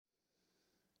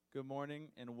Good morning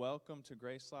and welcome to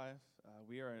Grace Life.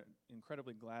 We are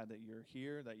incredibly glad that you're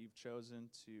here, that you've chosen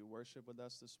to worship with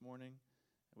us this morning.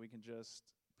 And we can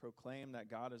just proclaim that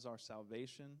God is our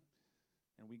salvation,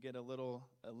 and we get a little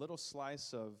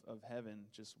slice of heaven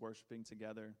just worshiping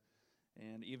together.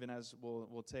 And even as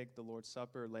we'll take the Lord's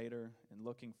Supper later and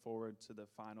looking forward to the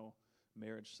final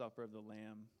marriage supper of the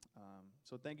Lamb.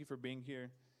 So thank you for being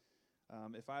here.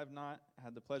 If I have not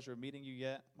had the pleasure of meeting you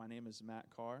yet, my name is Matt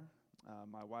Carr.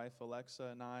 My wife Alexa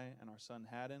and I and our son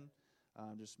Haddon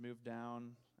just moved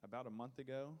down about a month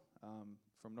ago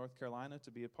from North Carolina to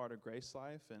be a part of Grace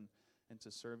Life and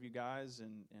to serve you guys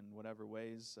in whatever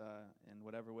ways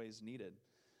needed.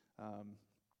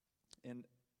 And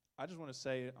I just want to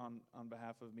say on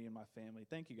behalf of me and my family,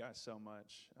 thank you guys so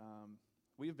much.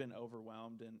 We've been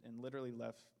overwhelmed and literally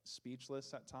left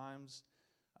speechless at times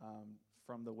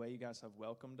from the way you guys have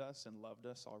welcomed us and loved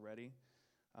us already.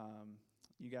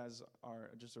 You guys are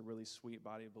just a really sweet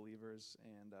body of believers,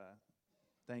 and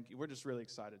thank you. We're just really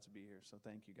excited to be here, so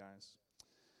thank you guys.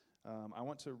 I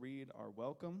want to read our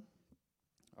welcome,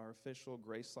 our official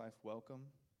Grace Life welcome.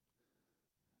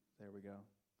 There we go.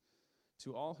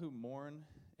 To all who mourn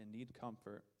and need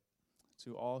comfort,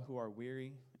 to all who are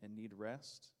weary and need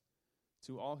rest,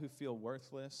 to all who feel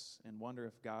worthless and wonder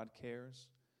if God cares,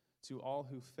 to all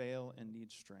who fail and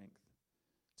need strength,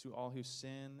 to all who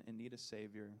sin and need a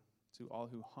Savior, to all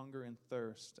who hunger and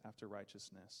thirst after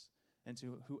righteousness, and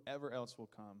to whoever else will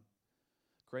come,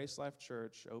 Grace Life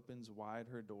Church opens wide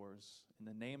her doors in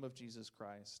the name of Jesus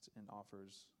Christ and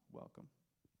offers welcome.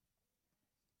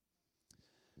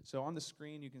 So on the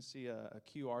screen, you can see a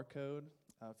QR code.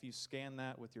 If you scan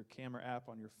that with your camera app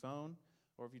on your phone,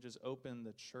 or if you just open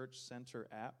the Church Center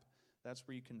app, that's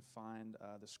where you can find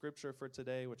the scripture for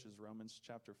today, which is Romans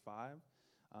chapter 5.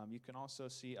 You can also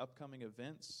see upcoming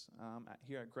events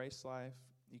here at Grace Life.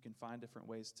 You can find different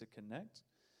ways to connect.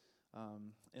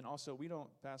 And also, we don't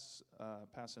pass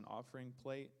an offering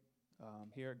plate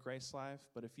here at Grace Life,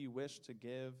 but if you wish to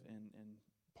give and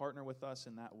partner with us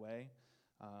in that way,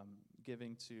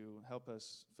 giving to help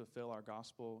us fulfill our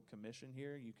gospel commission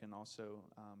here, you can also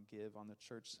give on the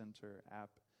Church Center app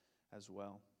as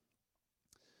well.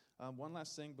 One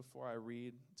last thing before I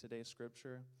read today's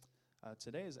scripture.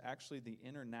 Today is actually the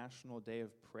International Day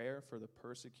of Prayer for the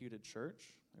Persecuted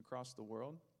Church across the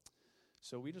world.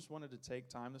 So we just wanted to take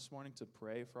time this morning to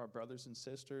pray for our brothers and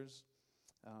sisters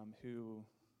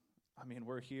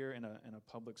we're here in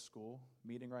a public school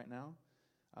meeting right now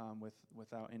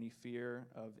without any fear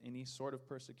of any sort of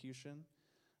persecution.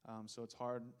 So it's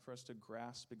hard for us to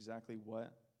grasp exactly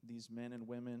what these men and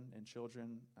women and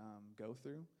children go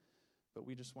through. But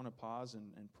we just want to pause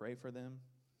and pray for them.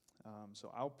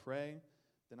 So I'll pray,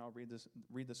 then I'll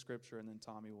read the scripture, and then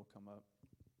Tommy will come up.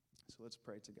 So let's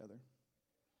pray together.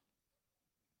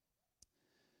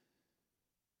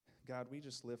 God, we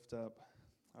just lift up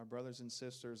our brothers and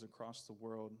sisters across the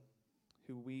world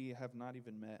who we have not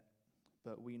even met,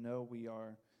 but we know we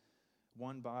are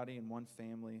one body and one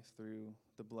family through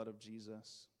the blood of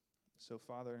Jesus. So,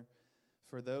 Father,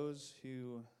 for those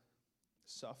who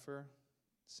suffer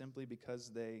simply because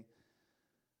they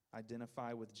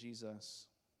identify with Jesus,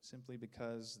 simply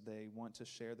because they want to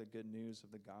share the good news of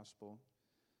the gospel,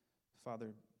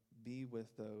 Father, be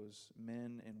with those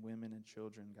men and women and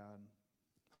children, God.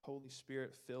 Holy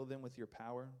Spirit, fill them with your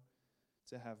power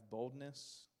to have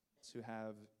boldness, to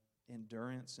have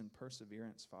endurance and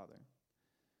perseverance, Father.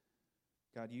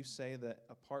 God, you say that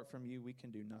apart from you, we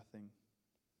can do nothing.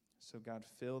 So, God,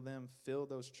 fill them, fill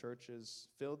those churches,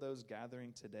 fill those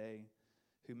gathering today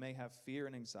who may have fear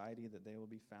and anxiety that they will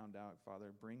be found out,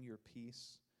 Father. Bring your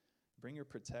peace, bring your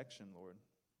protection, Lord.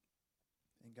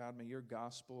 And God, may your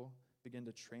gospel begin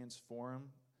to transform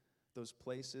those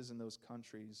places and those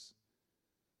countries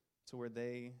to where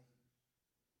they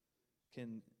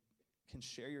can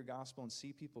share your gospel and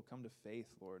see people come to faith,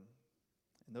 Lord.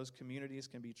 And those communities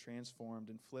can be transformed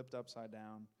and flipped upside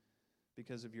down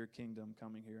because of your kingdom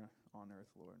coming here on earth,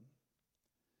 Lord.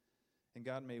 And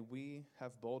God, may we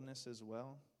have boldness as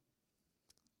well,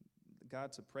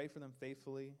 God, to pray for them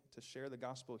faithfully, to share the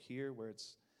gospel here where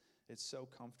it's so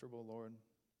comfortable, Lord.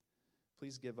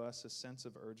 Please give us a sense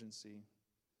of urgency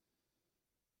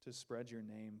to spread your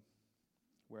name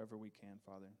wherever we can,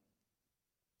 Father.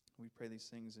 We pray these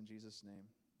things in Jesus' name.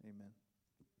 Amen.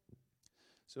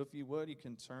 So if you would, you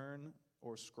can turn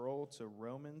or scroll to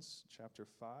Romans chapter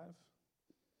 5.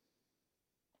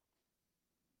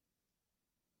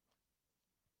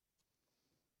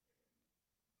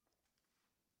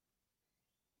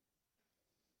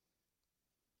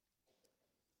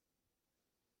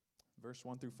 Verse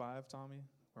 1 through 5, Tommy?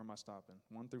 Where am I stopping?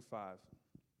 1 through 5.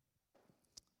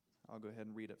 I'll go ahead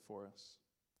and read it for us.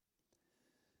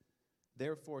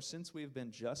 Therefore, since we have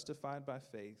been justified by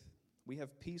faith, we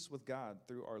have peace with God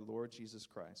through our Lord Jesus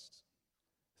Christ.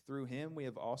 Through him we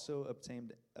have also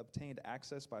obtained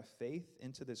access by faith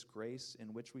into this grace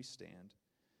in which we stand,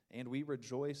 and we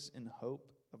rejoice in hope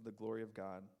of the glory of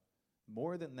God.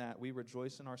 More than that, we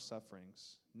rejoice in our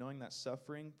sufferings, knowing that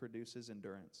suffering produces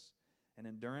endurance, and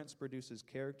endurance produces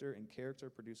character, and character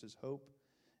produces hope,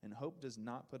 and hope does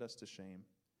not put us to shame,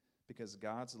 because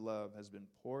God's love has been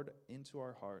poured into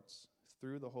our hearts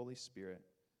through the Holy Spirit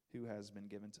who has been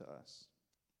given to us.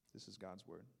 This is God's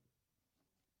word.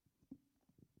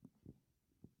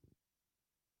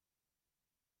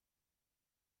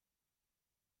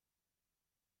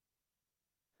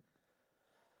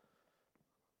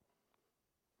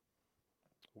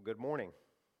 Well, good morning.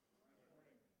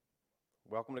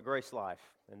 Welcome to Grace Life.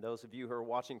 And those of you who are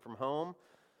watching from home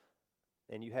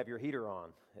and you have your heater on,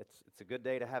 it's a good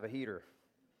day to have a heater.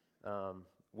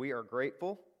 We are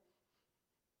grateful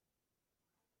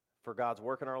for God's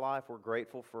work in our life. We're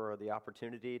grateful for the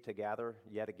opportunity to gather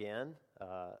yet again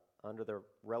under the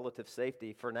relative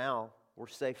safety. For now, we're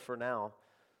safe for now.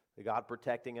 God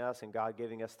protecting us and God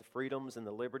giving us the freedoms and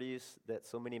the liberties that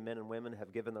so many men and women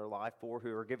have given their life for,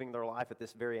 who are giving their life at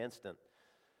this very instant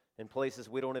in places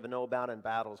we don't even know about, in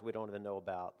battles we don't even know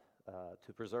about,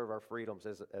 to preserve our freedoms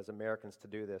as Americans to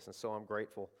do this. And so I'm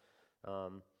grateful.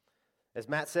 As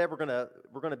Matt said, we're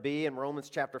gonna be in Romans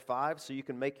chapter 5, so you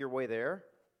can make your way there.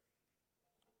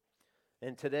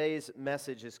 And today's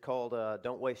message is called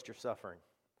Don't Waste Your Suffering.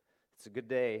 It's a good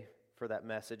day for that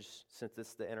message, since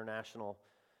it's the International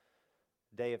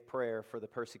Day of Prayer for the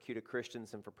persecuted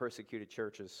Christians and for persecuted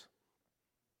churches.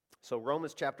 So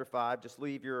Romans chapter 5, just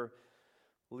leave your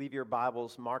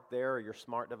Bibles marked there, or your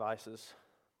smart devices.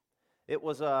 It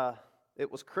was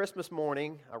Christmas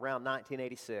morning around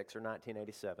 1986 or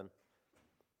 1987,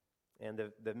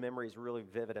 and the memory is really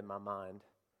vivid in my mind.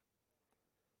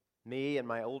 Me and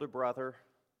my older brother,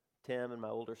 Tim, and my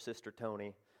older sister,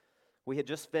 Tony, we had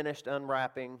just finished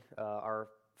unwrapping our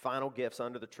final gifts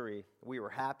under the tree. We were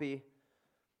happy.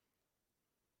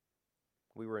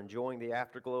 We were enjoying the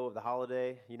afterglow of the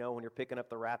holiday. You know, when you're picking up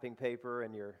the wrapping paper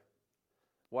and you're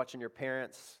watching your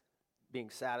parents being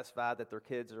satisfied that their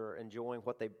kids are enjoying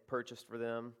what they purchased for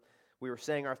them. We were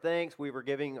saying our thanks. We were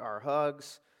giving our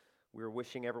hugs. We were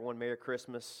wishing everyone Merry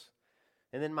Christmas.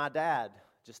 And then my dad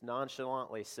just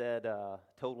nonchalantly said,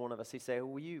 told one of us, he said,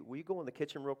 will you go in the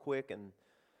kitchen real quick? And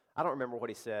I don't remember what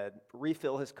he said,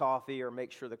 refill his coffee or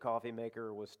make sure the coffee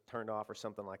maker was turned off or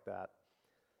something like that.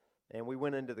 And we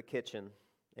went into the kitchen,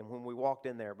 and when we walked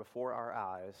in there, before our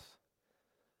eyes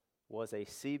was a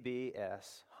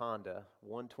CBS Honda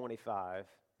 125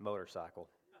 motorcycle.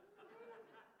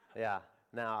 Yeah.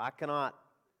 Now,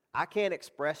 I can't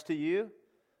express to you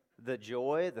the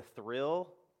joy, the thrill,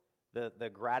 the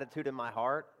gratitude in my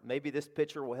heart. Maybe this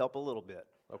picture will help a little bit,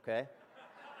 okay?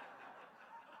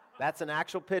 That's an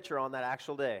actual picture on that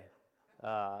actual day.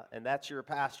 And that's your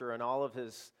pastor and all of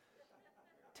his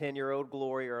 10-year-old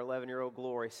glory or 11-year-old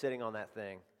glory sitting on that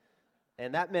thing.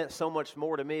 And that meant so much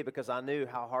more to me because I knew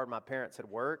how hard my parents had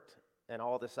worked and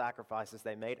all the sacrifices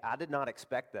they made. I did not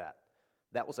expect that.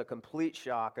 That was a complete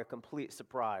shock, a complete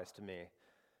surprise to me.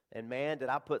 And man, did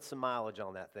I put some mileage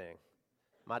on that thing.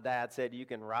 My dad said, you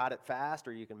can ride it fast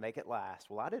or you can make it last.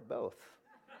 Well, I did both.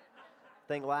 The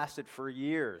thing lasted for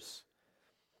years.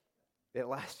 It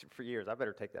lasted for years. I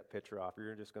better take that picture off.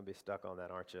 You're just going to be stuck on that,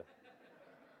 aren't you?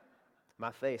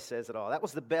 My face says it all. That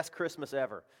was the best Christmas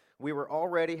ever. We were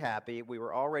already happy. We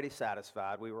were already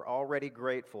satisfied. We were already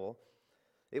grateful.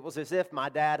 It was as if my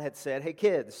dad had said, hey,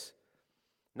 kids,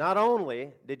 not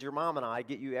only did your mom and I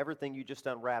get you everything you just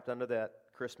unwrapped under that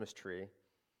Christmas tree,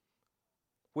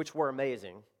 which were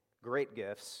amazing, great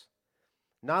gifts.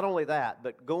 Not only that,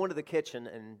 but go into the kitchen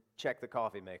and check the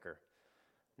coffee maker.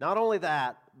 Not only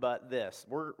that, but this.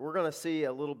 We're going to see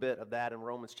a little bit of that in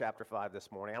Romans chapter 5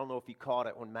 this morning. I don't know if you caught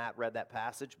it when Matt read that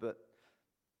passage, but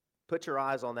put your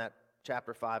eyes on that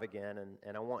chapter 5 again,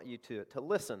 and I want you to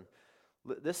listen.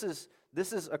 This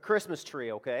is a Christmas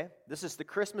tree, okay? This is the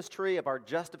Christmas tree of our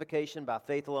justification by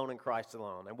faith alone in Christ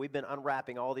alone. And we've been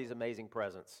unwrapping all these amazing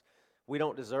presents. We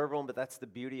don't deserve them, but that's the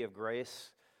beauty of grace.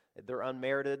 They're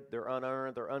unmerited, they're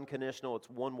unearned, they're unconditional. It's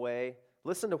one way.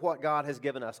 Listen to what God has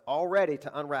given us already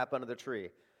to unwrap under the tree.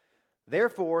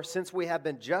 Therefore, since we have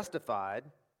been justified,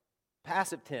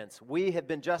 passive tense, we have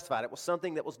been justified. It was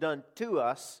something that was done to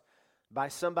us by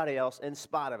somebody else in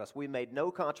spite of us. We made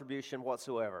no contribution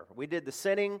whatsoever. We did the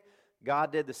sinning,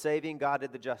 God did the saving, God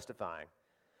did the justifying.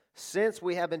 Since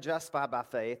we have been justified by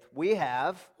faith, we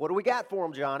have, what do we got for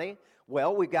them, Johnny?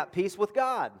 Well, we've got peace with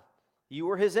God. You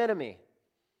were his enemy,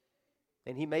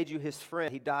 and he made you his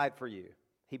friend. He died for you.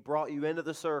 He brought you into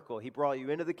the circle. He brought you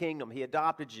into the kingdom. He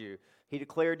adopted you. He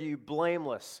declared you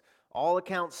blameless. All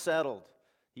accounts settled.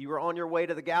 You were on your way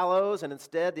to the gallows, and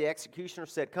instead the executioner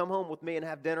said, come home with me and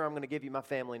have dinner. I'm going to give you my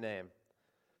family name.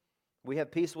 We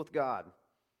have peace with God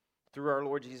through our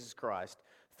Lord Jesus Christ.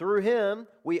 Through him,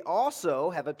 we also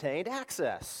have obtained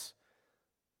access.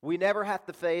 We never have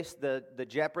to face the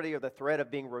jeopardy or the threat of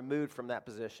being removed from that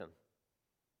position.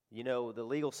 You know, the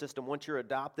legal system, once you're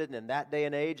adopted, and in that day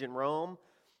and age in Rome,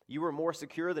 you were more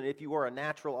secure than if you were a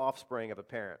natural offspring of a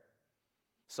parent.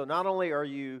 So not only are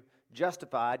you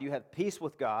justified, you have peace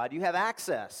with God, you have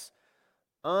access,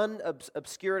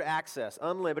 unobscured access,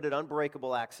 unlimited,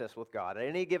 unbreakable access with God. At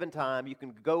any given time, you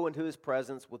can go into his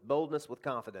presence with boldness, with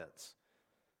confidence.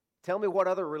 Tell me what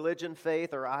other religion,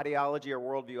 faith, or ideology or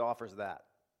worldview offers that.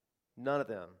 None of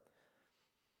them.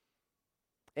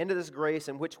 Into this grace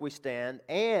in which we stand,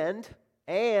 and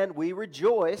we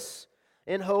rejoice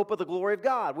in hope of the glory of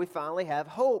God. We finally have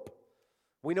hope.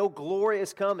 We know glory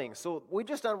is coming. So we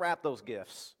just unwrap those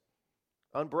gifts.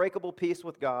 Unbreakable peace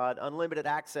with God, unlimited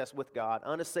access with God,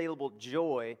 unassailable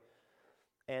joy,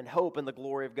 and hope in the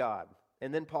glory of God.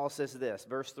 And then Paul says this,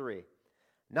 verse 3.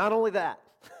 Not only that,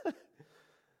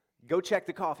 go check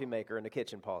the coffee maker in the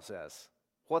kitchen, Paul says.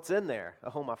 What's in there?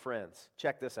 Oh, my friends,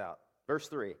 check this out. Verse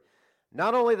 3.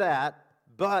 Not only that,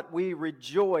 but we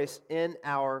rejoice in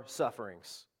our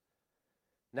sufferings.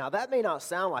 Now, that may not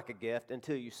sound like a gift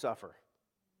until you suffer.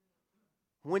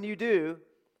 When you do,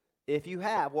 if you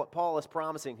have what Paul is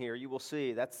promising here, you will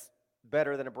see that's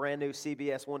better than a brand new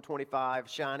CBS 125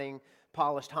 shining,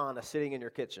 polished Honda sitting in your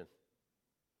kitchen.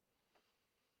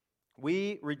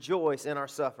 We rejoice in our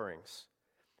sufferings,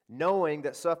 knowing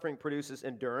that suffering produces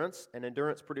endurance, and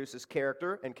endurance produces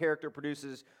character, and character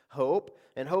produces hope,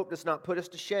 and hope does not put us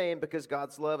to shame because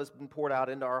God's love has been poured out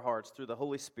into our hearts through the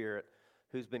Holy Spirit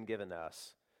who's been given to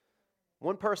us.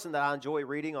 One person that I enjoy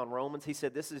reading on Romans, he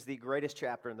said this is the greatest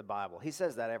chapter in the Bible. He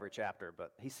says that every chapter,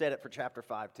 but he said it for chapter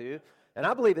 5 too, and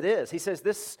I believe it is. He says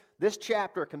this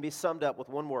chapter can be summed up with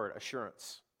one word,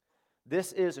 assurance.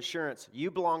 This is assurance.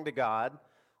 You belong to God.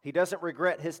 He doesn't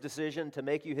regret his decision to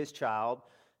make you his child.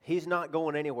 He's not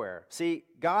going anywhere. See,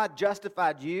 God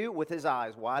justified you with his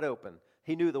eyes wide open.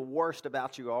 He knew the worst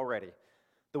about you already.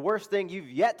 The worst thing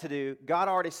you've yet to do, God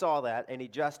already saw that, and he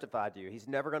justified you. He's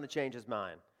never going to change his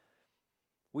mind.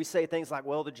 We say things like,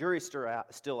 well, the jury's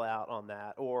still out on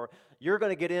that, or you're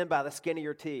going to get in by the skin of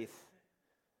your teeth.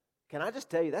 Can I just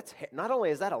tell you, that's not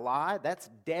only is that a lie, that's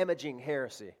damaging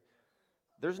heresy.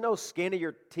 There's no skin of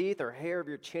your teeth or hair of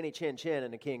your chinny chin chin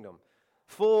in the kingdom.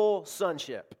 Full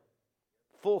sonship.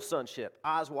 Full sonship.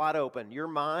 Eyes wide open. You're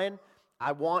mine.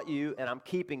 I want you, and I'm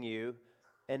keeping you,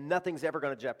 and nothing's ever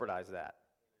going to jeopardize that.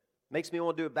 Makes me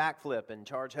want to do a backflip and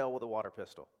charge hell with a water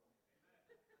pistol.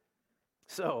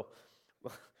 So,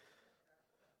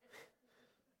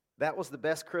 that was the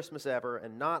best Christmas ever,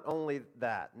 and not only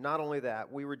that,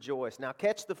 we rejoice. Now,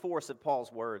 catch the force of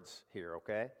Paul's words here,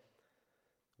 okay?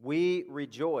 We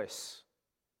rejoice.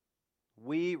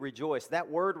 We rejoice. That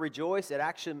word rejoice, it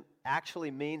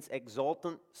actually means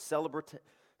exultant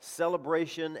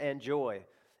celebration and joy.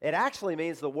 It actually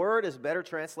means, the word is better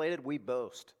translated, we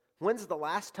boast. When's the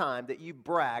last time that you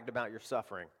bragged about your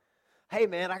suffering? Hey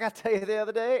man, I got to tell you, the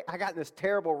other day, I got in this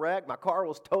terrible wreck. My car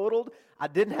was totaled. I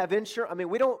didn't have insurance. I mean,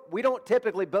 we don't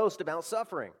typically boast about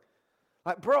suffering.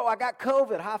 Like, bro, I got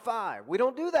COVID, high five. We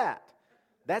don't do that.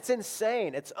 That's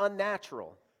insane. It's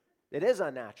unnatural. It is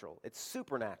unnatural. It's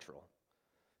supernatural.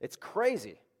 It's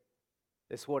crazy.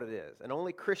 It's what it is. And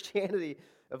only Christianity,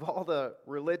 of all the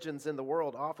religions in the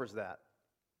world, offers that.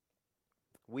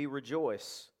 We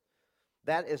rejoice.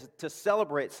 That is to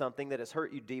celebrate something that has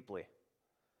hurt you deeply.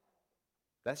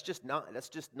 That's just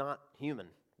not human.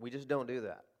 We just don't do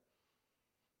that.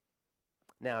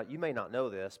 Now, you may not know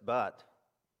this, but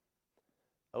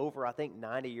over, I think,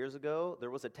 90 years ago,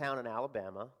 there was a town in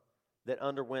Alabama that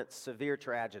underwent severe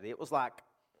tragedy. It was like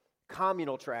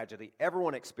communal tragedy.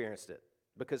 Everyone experienced it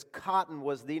because cotton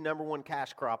was the number one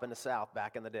cash crop in the South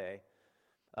back in the day.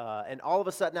 And all of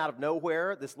a sudden, out of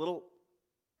nowhere, this little,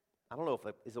 I don't know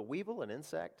if is a weevil an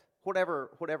insect? Whatever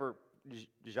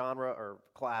genre or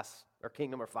class or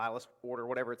kingdom or phylus order,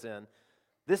 whatever it's in.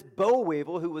 This boll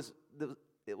weevil,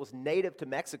 it was native to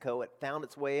Mexico, it found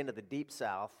its way into the deep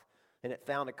South, and it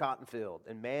found a cotton field.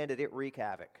 And man, did it wreak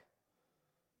havoc.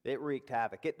 It wreaked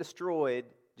havoc. It destroyed,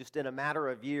 just in a matter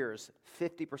of years,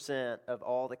 50% of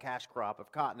all the cash crop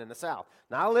of cotton in the South.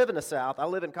 Now, I live in the South. I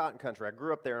live in cotton country. I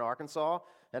grew up there in Arkansas,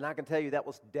 and I can tell you that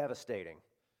was devastating.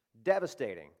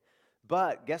 Devastating.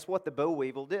 But guess what the boll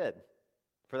weevil did?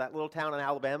 for that little town in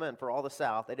Alabama and for all the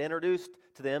South, it introduced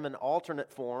to them an alternate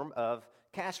form of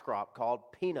cash crop called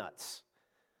peanuts.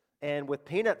 And with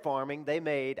peanut farming, they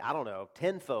made, I don't know,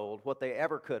 tenfold what they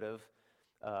ever could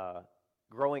have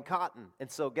growing cotton. And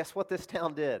so guess what this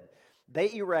town did?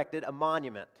 They erected a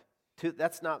monument to,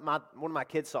 that's not one of my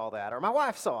kids saw that, or my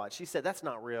wife saw it. She said, that's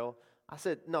not real. I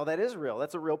said, no, that is real.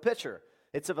 That's a real picture.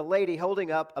 It's of a lady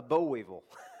holding up a boll weevil.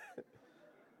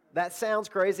 That sounds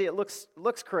crazy. It looks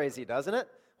crazy, doesn't it?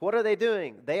 What are they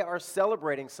doing? They are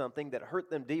celebrating something that hurt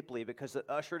them deeply because it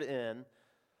ushered in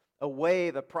a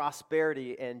wave of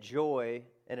prosperity and joy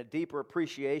and a deeper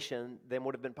appreciation than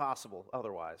would have been possible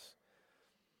otherwise.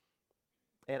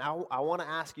 And I want to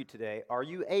ask you today, are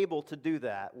you able to do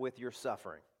that with your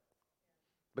suffering?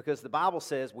 Because the Bible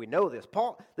says we know this.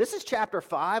 This is chapter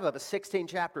 5 of a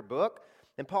 16-chapter book,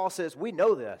 and Paul says we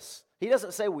know this. He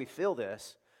doesn't say we feel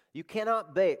this. You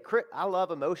cannot bake. I love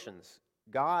emotions.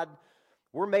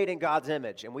 We're made in God's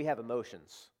image, and we have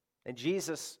emotions. And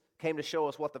Jesus came to show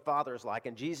us what the Father is like,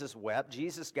 and Jesus wept.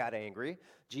 Jesus got angry.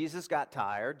 Jesus got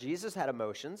tired. Jesus had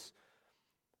emotions.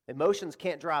 Emotions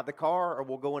can't drive the car or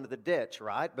we'll go into the ditch,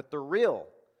 right? But they're real.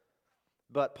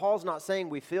 But Paul's not saying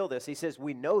we feel this. He says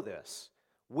we know this.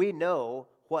 We know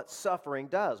what suffering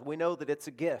does. We know that it's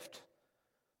a gift.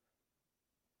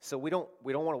 So we don't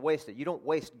want to waste it. You don't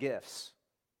waste gifts.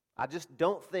 I just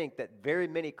don't think that very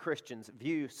many Christians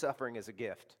view suffering as a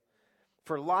gift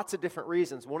for lots of different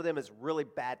reasons. One of them is really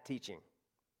bad teaching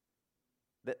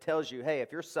that tells you, hey,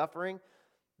 if you're suffering,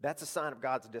 that's a sign of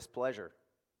God's displeasure.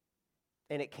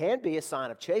 And it can be a sign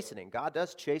of chastening. God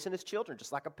does chasten his children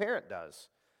just like a parent does.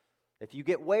 If you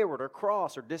get wayward or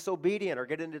cross or disobedient or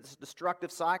get into this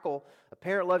destructive cycle, a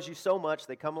parent loves you so much,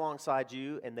 they come alongside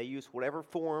you and they use whatever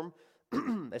form,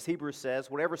 as Hebrews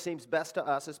says, whatever seems best to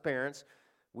us as parents,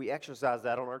 we exercise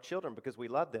that on our children because we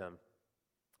love them.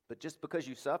 But just because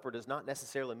you suffer does not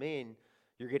necessarily mean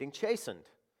you're getting chastened.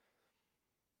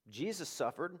 Jesus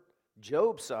suffered.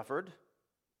 Job suffered.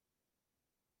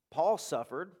 Paul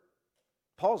suffered.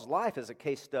 Paul's life is a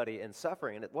case study in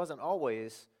suffering, and it wasn't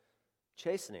always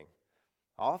chastening.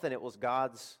 Often it was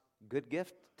God's good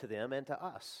gift to them and to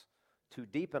us to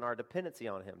deepen our dependency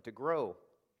on him, to grow.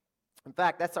 In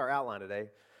fact, that's our outline today.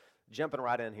 Jumping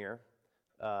right in here.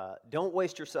 Don't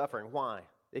waste your suffering. Why?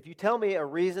 If you tell me a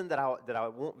reason that I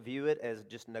won't view it as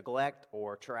just neglect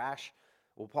or trash,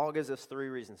 well, Paul gives us 3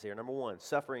 reasons here. Number 1,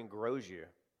 suffering grows you.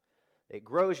 It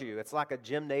grows you. It's like a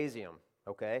gymnasium,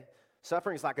 okay?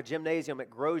 Suffering is like a gymnasium. It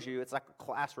grows you. It's like a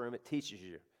classroom. It teaches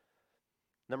you.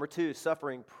 Number 2,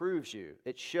 suffering proves you.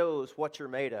 It shows what you're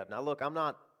made of. Now, look, I'm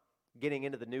not getting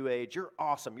into the new age. You're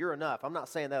awesome. You're enough. I'm not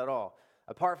saying that at all.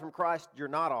 Apart from Christ, you're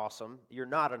not awesome. You're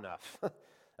not enough.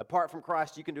 Apart from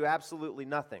Christ, you can do absolutely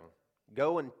nothing.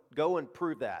 Go and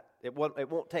prove that. It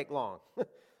won't take long.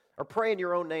 Or pray in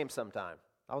your own name sometime.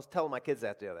 I was telling my kids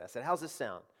that the other day. I said, how's this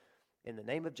sound? In the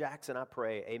name of Jackson, I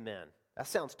pray, amen. That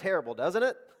sounds terrible, doesn't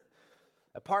it?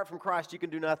 Apart from Christ, you can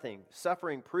do nothing.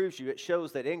 Suffering proves you. It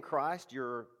shows that in Christ,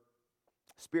 you're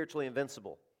spiritually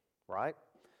invincible, right?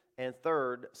 And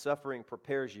third, suffering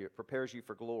prepares you. It prepares you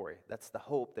for glory. That's the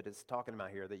hope that it's talking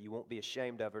about here, that you won't be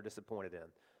ashamed of or disappointed in.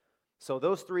 So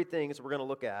those 3 things we're going to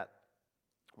look at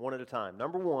one at a time.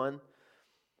 Number 1,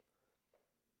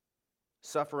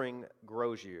 suffering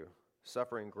grows you.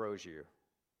 Suffering grows you.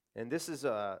 And this is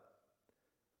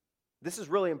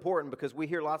really important because we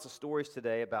hear lots of stories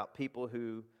today about people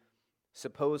who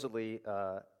supposedly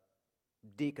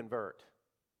deconvert.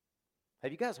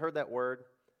 Have you guys heard that word?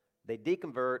 They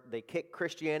deconvert, they kick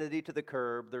Christianity to the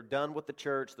curb, they're done with the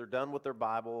church, they're done with their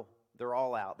Bible, they're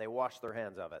all out, they wash their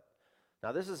hands of it.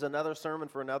 Now this is another sermon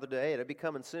for another day, it'll be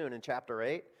coming soon in chapter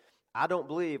 8. I don't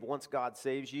believe once God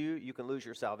saves you, you can lose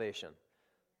your salvation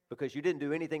because you didn't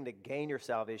do anything to gain your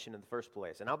salvation in the first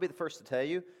place. And I'll be the first to tell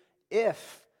you,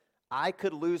 if I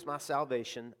could lose my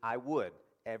salvation, I would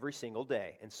every single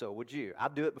day, and so would you.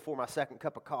 I'd do it before my second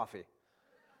cup of coffee,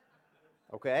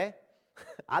 okay?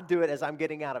 I'd do it as I'm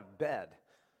getting out of bed.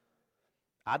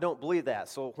 I don't believe that.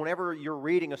 So whenever you're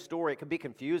reading a story, it can be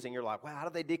confusing. You're like, wow, how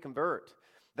did they deconvert?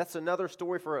 That's another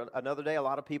story for another day. A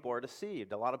lot of people are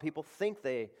deceived. A lot of people think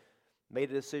they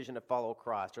made a decision to follow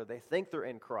Christ, or they think they're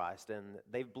in Christ, and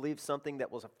they've believed something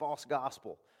that was a false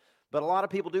gospel. But a lot of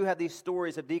people do have these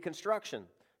stories of deconstruction,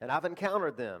 and I've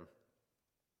encountered them.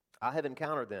 I have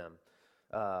encountered them.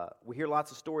 We hear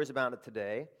lots of stories about it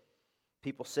today.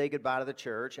 People say goodbye to the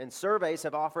church, and surveys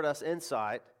have offered us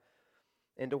insight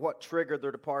into what triggered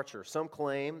their departure. Some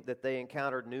claim that they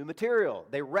encountered new material.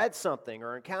 They read something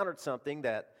or encountered something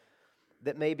that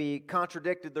maybe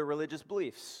contradicted their religious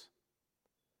beliefs.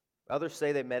 Others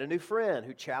say they met a new friend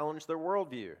who challenged their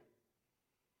worldview.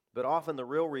 But often the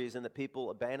real reason that people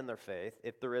abandon their faith,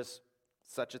 if there is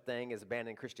such a thing as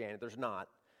abandoning Christianity, there's not,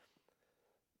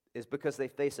 is because they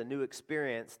face a new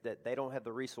experience that they don't have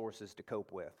the resources to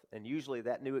cope with. And usually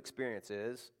that new experience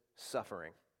is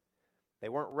suffering. They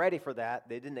weren't ready for that.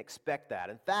 They didn't expect that.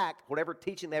 In fact, whatever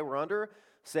teaching they were under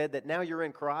said that now you're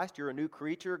in Christ, you're a new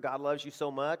creature, God loves you so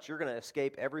much, you're going to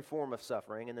escape every form of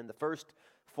suffering. And then the first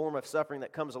form of suffering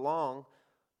that comes along,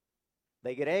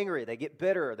 they get angry, they get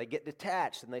bitter, they get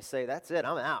detached, and they say, that's it,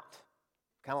 I'm out.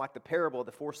 Kind of like the parable of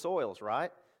the four soils,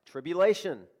 right?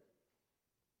 Tribulation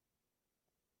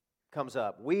comes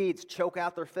up. Weeds choke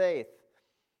out their faith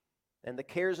and the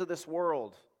cares of this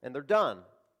world, and they're done.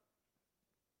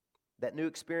 That new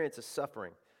experience is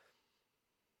suffering.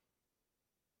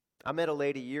 I met a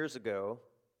lady years ago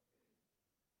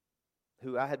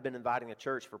who I had been inviting to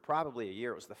church for probably a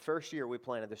year. It was the first year we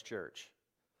planted this church.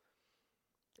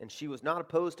 And she was not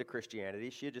opposed to Christianity.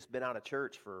 She had just been out of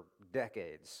church for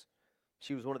decades.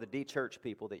 She was one of the de-church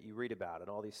people that you read about in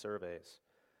all these surveys.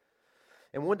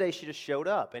 And one day she just showed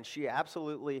up, and she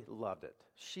absolutely loved it.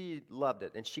 She loved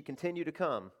it, and she continued to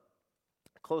come.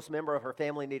 A close member of her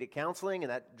family needed counseling,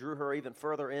 and that drew her even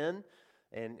further in,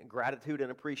 and gratitude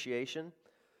and appreciation.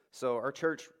 So our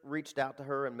church reached out to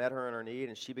her and met her in her need,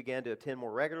 and she began to attend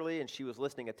more regularly, and she was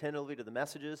listening attentively to the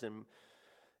messages. And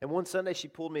one Sunday she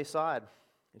pulled me aside,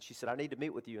 and she said, I need to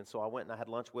meet with you. And so I went and I had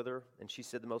lunch with her, and she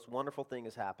said, the most wonderful thing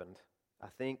has happened. I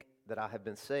think that I have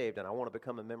been saved, and I want to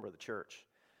become a member of the church.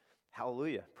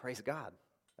 Hallelujah. Praise God.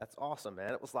 That's awesome,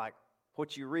 man. It was like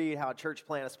what you read, how a church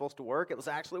plant is supposed to work. It was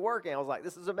actually working. I was like,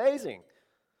 this is amazing.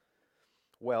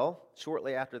 Well,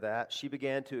 shortly after that, she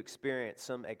began to experience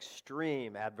some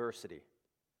extreme adversity,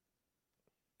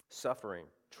 suffering,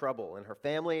 trouble in her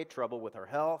family, trouble with her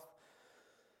health,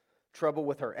 trouble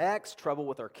with her ex, trouble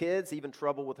with her kids, even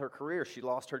trouble with her career. She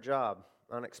lost her job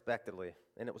unexpectedly,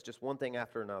 and it was just one thing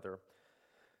after another.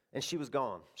 And she was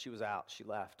gone. She was out. She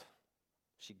left.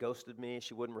 She ghosted me.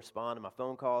 She wouldn't respond to my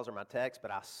phone calls or my texts,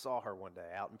 but I saw her one day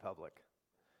out in public.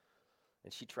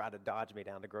 And she tried to dodge me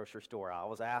down the grocery store. I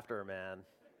was after her, man.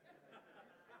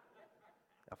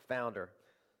 I found her,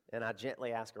 and I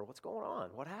gently asked her, what's going on?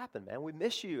 What happened, man? We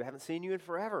miss you. Haven't seen you in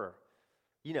forever.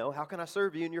 You know, how can I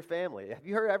serve you and your family? Have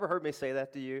you ever heard me say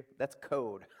that to you? That's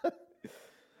code.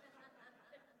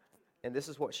 And this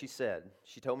is what she said.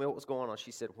 She told me what was going on.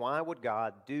 She said, why would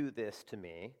God do this to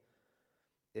me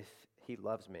if he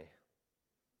loves me?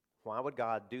 Why would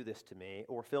God do this to me?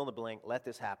 Or fill in the blank, let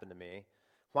this happen to me.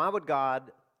 Why would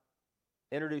God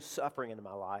introduce suffering into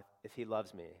my life if he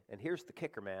loves me? And here's the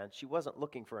kicker, man. She wasn't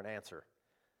looking for an answer.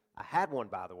 I had one,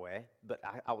 by the way, but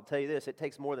I will tell you this. It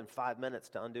takes more than 5 minutes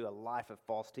to undo a life of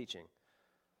false teaching.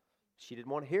 She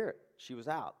didn't want to hear it. She was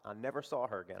out. I never saw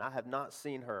her again. I have not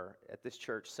seen her at this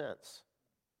church since.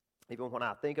 Even when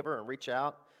I think of her and reach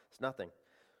out, it's nothing.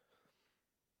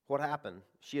 What happened?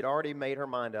 She had already made her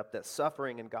mind up that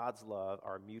suffering and God's love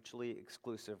are mutually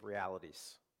exclusive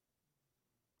realities.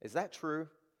 Is that true?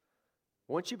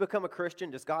 Once you become a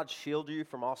Christian, does God shield you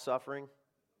from all suffering?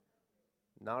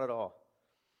 Not at all.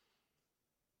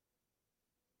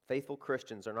 Faithful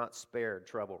Christians are not spared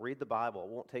trouble. Read the Bible. It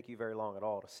won't take you very long at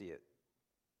all to see it.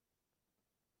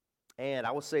 And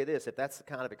I will say this, if that's the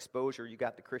kind of exposure you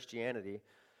got to Christianity,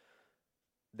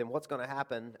 then what's going to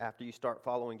happen after you start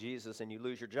following Jesus and you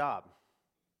lose your job?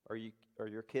 Or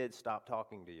your kids stop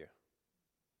talking to you?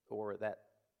 Or that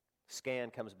scan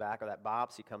comes back, or that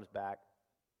biopsy comes back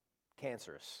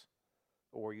cancerous?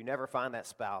 Or you never find that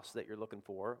spouse that you're looking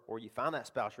for, or you find that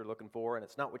spouse you're looking for and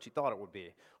it's not what you thought it would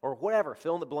be, or whatever,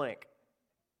 fill in the blank.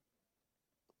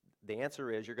 The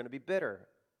answer is you're going to be bitter.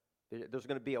 There's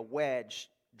going to be a wedge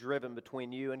driven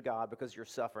between you and God because you're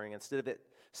suffering, instead of it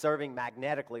serving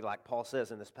magnetically, like Paul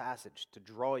says in this passage, to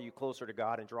draw you closer to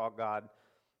God and draw God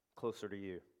closer to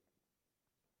you.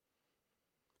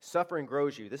 Suffering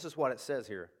grows you. This is what it says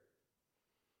here.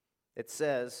 It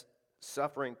says,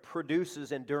 suffering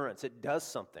produces endurance. It does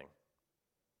something.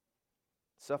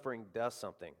 Suffering does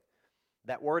something.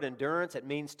 That word endurance, it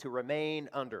means to remain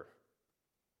under.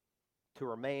 To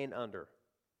remain under.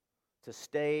 To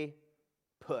stay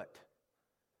put.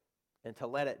 And to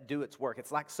let it do its work.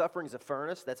 It's like suffering is a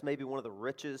furnace. That's maybe one of the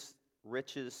richest one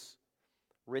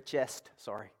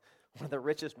of the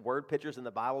richest word pictures in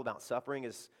the Bible about suffering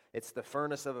is it's the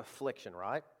furnace of affliction,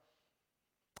 right?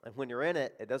 And when you're in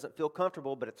it, it doesn't feel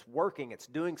comfortable, but it's working, it's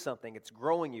doing something, it's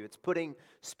growing you, it's putting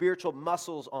spiritual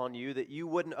muscles on you that you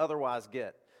wouldn't otherwise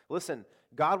get. Listen,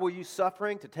 God will use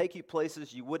suffering to take you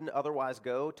places you wouldn't otherwise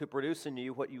go, to produce in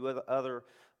you what you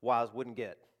otherwise wouldn't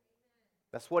get.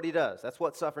 That's what he does. That's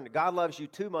what suffering. God loves you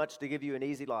too much to give you an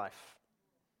easy life.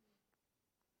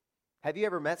 Have you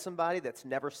ever met somebody that's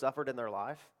never suffered in their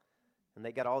life? And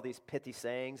they got all these pithy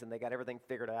sayings and they got everything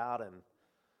figured out,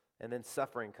 and then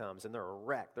suffering comes and they're a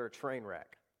wreck. They're a train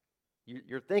wreck.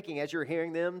 You're thinking as you're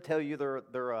hearing them tell you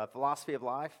their philosophy of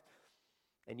life,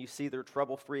 and you see their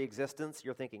trouble-free existence,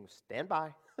 you're thinking, stand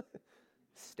by.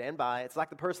 Stand by. It's like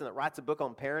the person that writes a book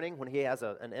on parenting when he has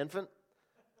an infant.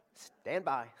 Stand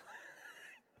by.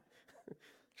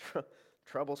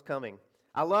 Trouble's coming.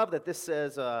 I love that this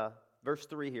says, verse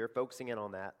 3 here, focusing in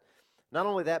on that. Not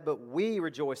only that, but we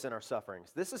rejoice in our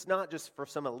sufferings. This is not just for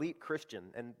some elite Christian.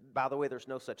 And by the way, there's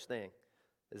no such thing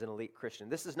as an elite Christian.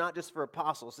 This is not just for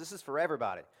apostles. This is for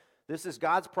everybody. This is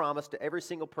God's promise to every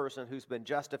single person who's been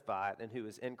justified and who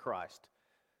is in Christ.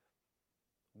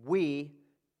 We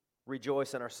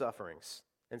rejoice in our sufferings.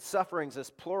 And sufferings is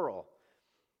plural.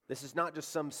 This is not just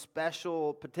some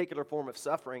special, particular form of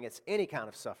suffering. It's any kind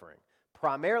of suffering.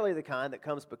 Primarily the kind that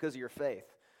comes because of your faith.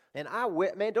 And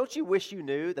man, don't you wish you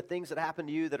knew the things that happen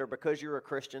to you that are because you're a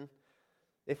Christian?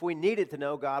 If we needed to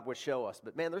know, God would show us.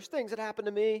 But man, there's things that happen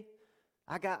to me.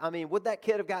 Would that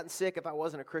kid have gotten sick if I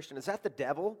wasn't a Christian? Is that the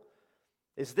devil?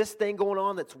 Is this thing going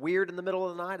on that's weird in the middle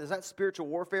of the night? Is that spiritual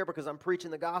warfare because I'm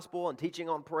preaching the gospel and teaching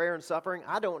on prayer and suffering?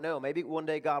 I don't know. Maybe one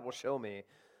day God will show me.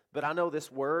 But I know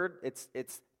this word, it's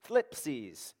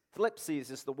thlipses.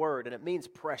 Thlipses is the word, and it means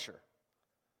pressure.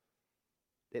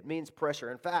 It means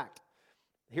pressure. In fact,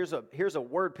 here's a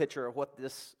word picture of what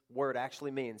this word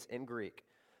actually means in Greek.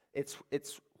 It's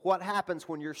what happens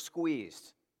when you're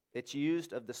squeezed. It's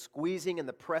used of the squeezing and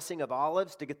the pressing of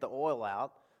olives to get the oil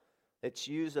out. It's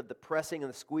used of the pressing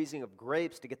and the squeezing of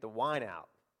grapes to get the wine out.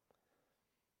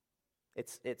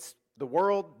 It's the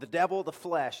world, the devil, the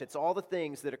flesh. It's all the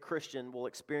things that a Christian will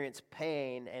experience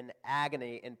pain and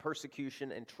agony and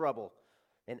persecution and trouble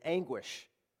and anguish.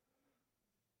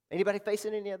 Anybody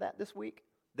facing any of that this week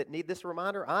that need this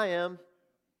reminder? I am.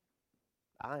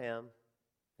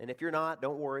 And if you're not,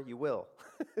 don't worry, you will.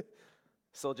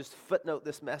 So just footnote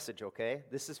this message, okay?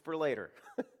 This is for later.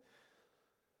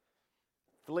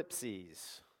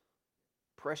 Thlipses,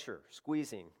 pressure,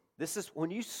 squeezing. This is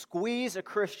when you squeeze a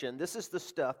Christian, this is the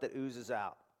stuff that oozes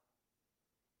out.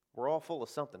 We're all full of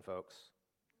something, folks.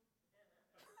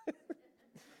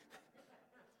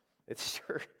 It's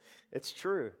true. It's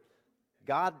true.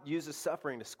 God uses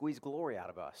suffering to squeeze glory out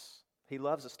of us. He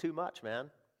loves us too much, man,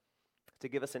 to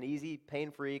give us an easy,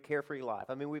 pain-free, carefree life.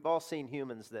 I mean, we've all seen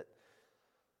humans that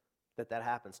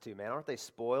happens to, man. Aren't they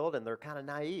spoiled? And they're kind of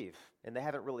naive, and they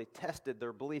haven't really tested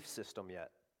their belief system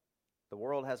yet. The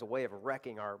world has a way of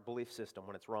wrecking our belief system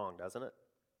when it's wrong, doesn't it?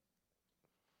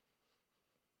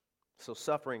 So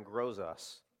suffering grows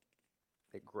us.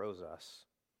 It grows us.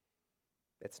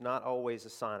 It's not always a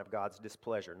sign of God's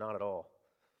displeasure, not at all.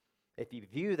 If you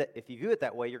view it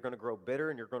that way, you're going to grow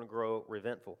bitter and you're going to grow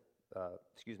resentful.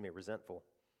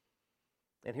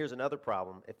 And here's another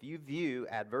problem. If you view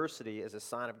adversity as a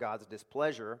sign of God's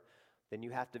displeasure, then you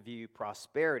have to view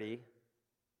prosperity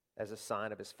as a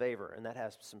sign of His favor, and that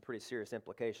has some pretty serious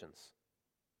implications.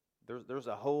 There's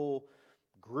a whole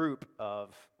group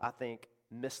of, I think,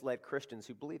 misled Christians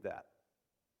who believe that.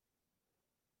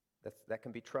 That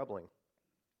can be troubling.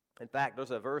 In fact,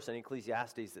 there's a verse in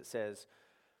Ecclesiastes that says,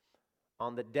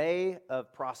 "On the day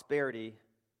of prosperity,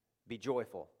 be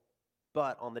joyful.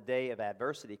 But on the day of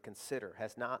adversity, consider,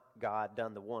 has not God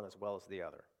done the one as well as the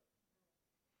other?"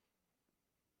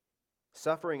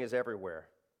 Suffering is everywhere.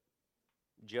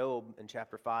 Job in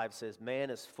chapter 5 says, "Man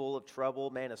is full of trouble,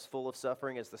 man is full of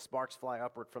suffering as the sparks fly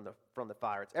upward from the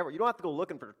fire." It's everywhere. You don't have to go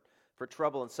looking for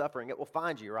trouble and suffering. It will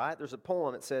find you, right? There's a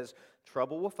poem that says,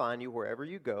 "Trouble will find you wherever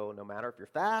you go, no matter if you're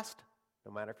fast,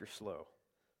 no matter if you're slow.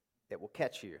 It will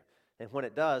catch you." And when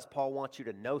it does, Paul wants you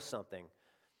to know something.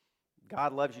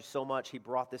 God loves you so much, He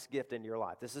brought this gift into your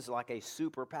life. This is like a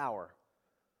superpower.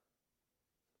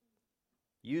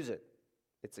 Use it.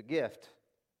 It's a gift.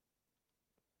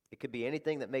 It could be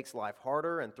anything that makes life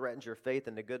harder and threatens your faith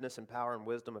in the goodness and power and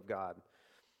wisdom of God.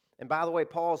 And by the way,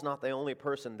 Paul's not the only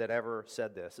person that ever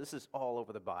said this. This is all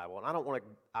over the Bible. And I don't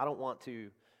want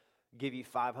to give you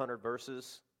 500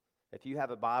 verses. If you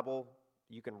have a Bible,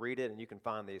 you can read it and you can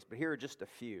find these. But here are just a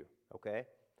few, okay?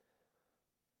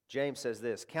 James says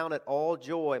this, "Count it all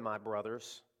joy, my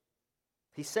brothers."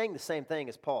 He's saying the same thing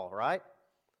as Paul, right?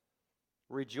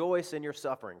 "Rejoice in your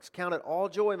sufferings. Count it all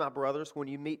joy, my brothers, when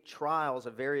you meet trials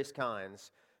of various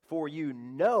kinds. For you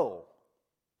know,"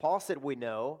 Paul said we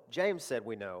know, James said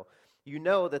we know, "you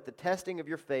know that the testing of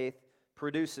your faith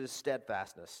produces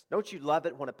steadfastness." Don't you love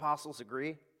it when apostles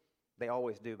agree? They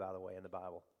always do, by the way, in the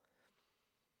Bible.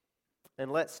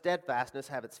 "And let steadfastness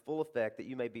have its full effect, that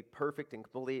you may be perfect and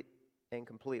complete,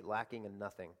 lacking in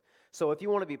nothing." So if you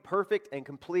want to be perfect and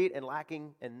complete and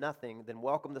lacking in nothing, then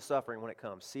welcome the suffering when it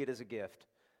comes. See it as a gift,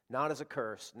 not as a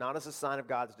curse, not as a sign of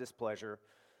God's displeasure,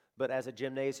 but as a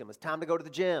gymnasium. It's time to go to the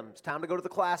gym. It's time to go to the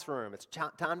classroom. It's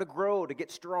time to grow, to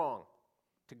get strong,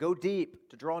 to go deep,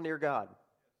 to draw near God.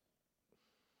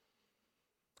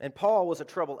 And Paul was a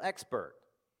trouble expert,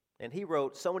 and he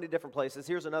wrote so many different places.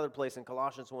 Here's another place in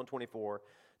Colossians 1:24.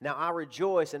 Now I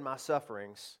rejoice in my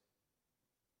sufferings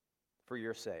for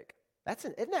your sake.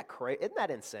 Isn't that crazy? Isn't that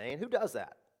insane? Who does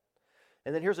that?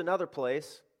 And then here's another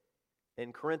place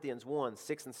in Corinthians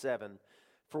 1:6-7.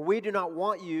 For we do not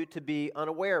want you to be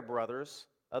unaware, brothers,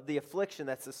 of the affliction,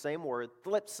 that's the same word,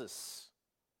 thlipsis.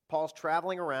 Paul's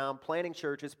traveling around, planting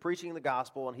churches, preaching the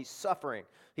gospel, and he's suffering.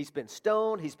 He's been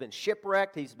stoned, he's been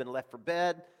shipwrecked, he's been left for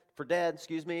dead.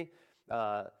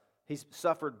 He's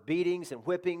suffered beatings and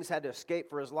whippings, had to escape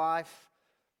for his life,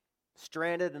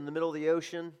 stranded in the middle of the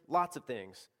ocean, lots of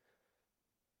things.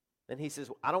 And he says,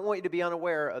 I don't want you to be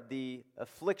unaware of the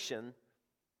affliction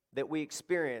that we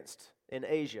experienced in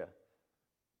Asia.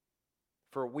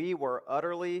 For we were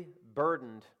utterly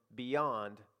burdened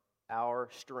beyond our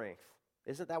strength.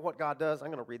 Isn't that what God does? I'm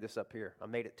going to read this up here. I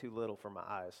made it too little for my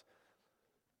eyes.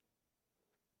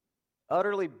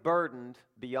 Utterly burdened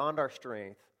beyond our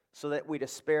strength, so that we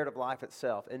despaired of life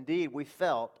itself. Indeed, we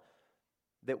felt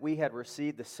that we had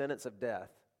received the sentence of death,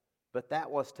 but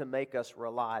that was to make us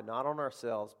rely not on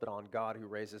ourselves, but on God who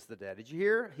raises the dead. Did you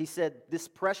hear? He said this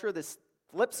pressure, this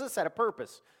thlipsis, had a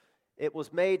purpose. It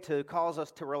was made to cause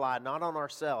us to rely not on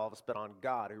ourselves, but on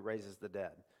God who raises the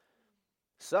dead.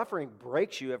 Suffering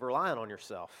breaks you of relying on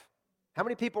yourself. How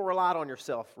many people relied on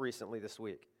yourself recently this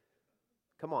week?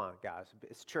 Come on, guys.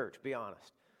 It's church. Be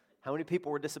honest. How many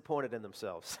people were disappointed in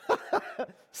themselves?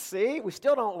 See? We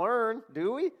still don't learn,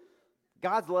 do we?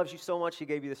 God loves you so much, He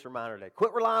gave you this reminder today.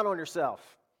 Quit relying on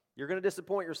yourself. You're going to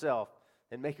disappoint yourself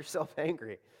and make yourself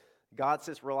angry. God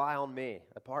says, rely on me.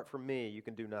 Apart from me, you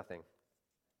can do nothing.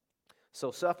 So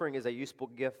suffering is a useful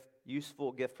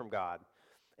gift from God.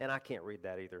 And I can't read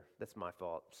that either. That's my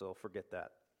fault, so forget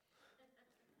that.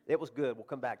 It was good. We'll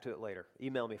come back to it later.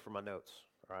 Email me for my notes,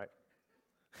 all right?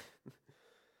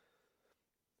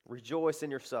 Rejoice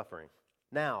in your suffering.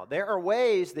 Now, there are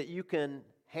ways that you can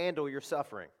handle your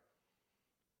suffering.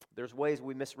 There's ways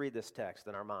we misread this text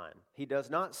in our mind. He does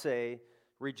not say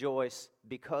rejoice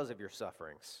because of your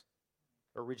sufferings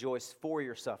or rejoice for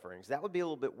your sufferings. That would be a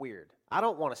little bit weird. I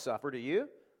don't want to suffer, do you?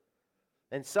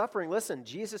 And suffering, listen,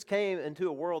 Jesus came into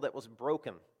a world that was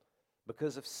broken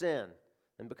because of sin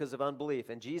and because of unbelief,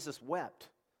 and Jesus wept.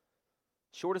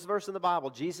 Shortest verse in the Bible,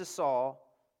 Jesus saw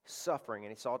suffering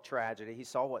and he saw tragedy. He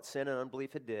saw what sin and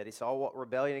unbelief had did. He saw what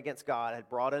rebellion against God had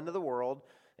brought into the world,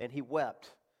 and he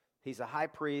wept. He's a high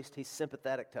priest. He's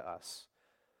sympathetic to us.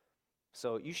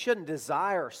 So you shouldn't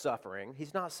desire suffering.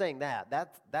 He's not saying that.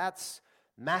 That's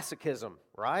masochism,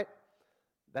 right?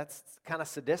 That's kind of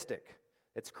sadistic.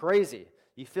 It's crazy.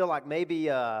 You feel like maybe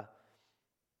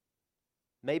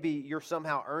you're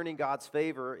somehow earning God's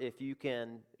favor if you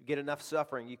can get enough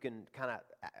suffering, you can kind of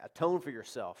atone for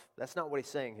yourself. That's not what he's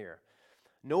saying here.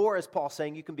 Nor is Paul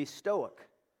saying you can be stoic.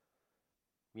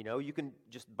 You know, you can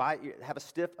just have a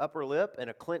stiff upper lip and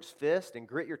a clenched fist and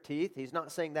grit your teeth. He's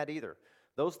not saying that either.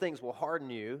 Those things will harden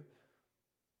you.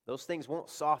 Those things won't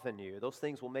soften you. Those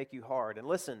things will make you hard. And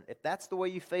listen, if that's the way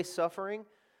you face suffering,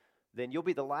 then you'll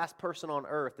be the last person on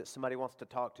earth that somebody wants to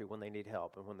talk to when they need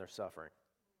help and when they're suffering.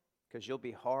 Because you'll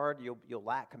be hard, you'll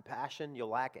lack compassion, you'll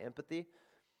lack empathy.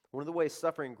 One of the ways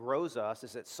suffering grows us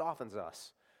is it softens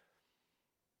us.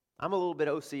 I'm a little bit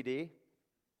OCD.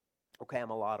 Okay, I'm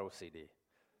a lot OCD.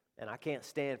 And I can't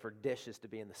stand for dishes to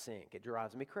be in the sink. It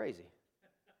drives me crazy.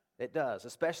 It does,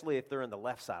 especially if they're in the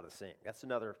left side of the sink. That's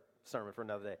another sermon for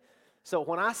another day. So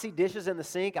when I see dishes in the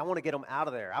sink, I want to get them out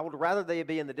of there. I would rather they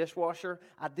be in the dishwasher,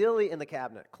 ideally in the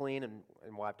cabinet, clean and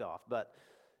wiped off. But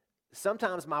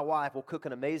sometimes my wife will cook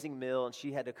an amazing meal, and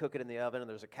she had to cook it in the oven, and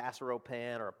there's a casserole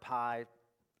pan or a pie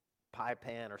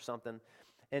pan or something,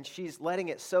 and she's letting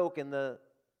it soak in the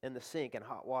sink in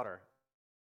hot water.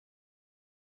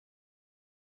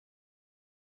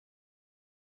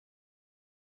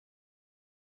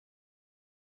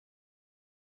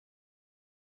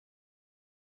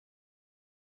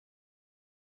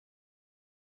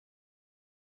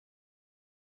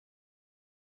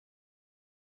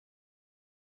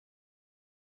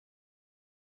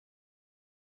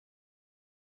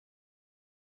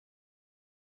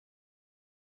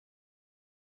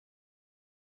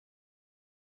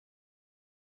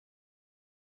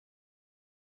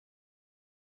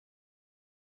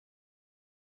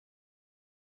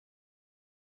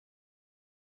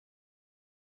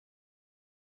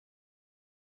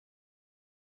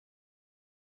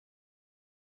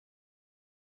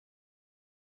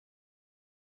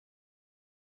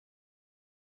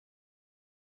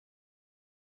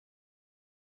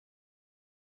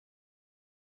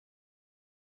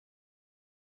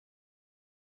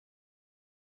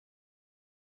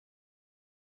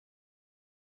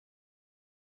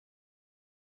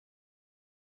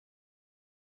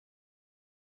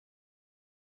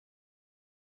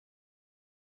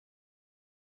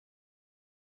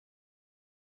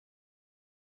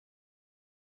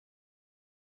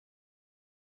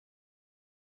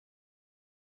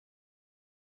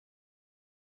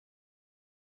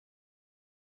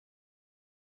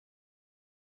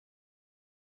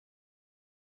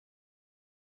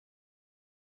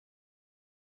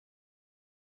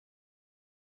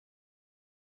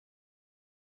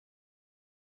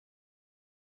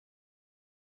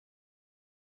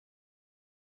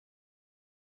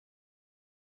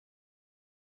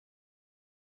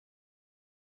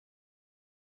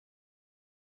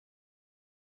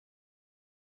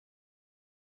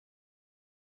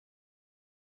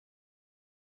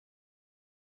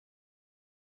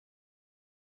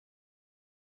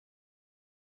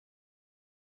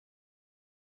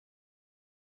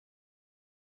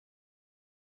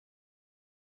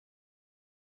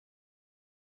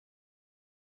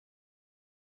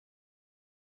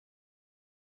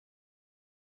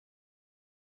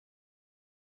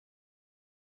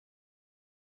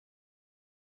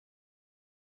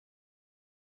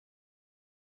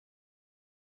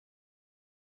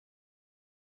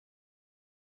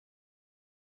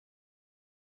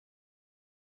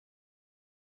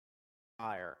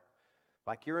 fire.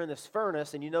 Like you're in this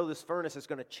furnace, and you know this furnace is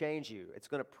going to change you. It's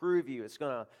going to prove you. It's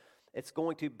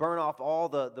going to burn off all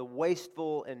the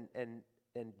wasteful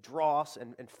and dross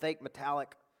and fake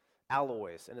metallic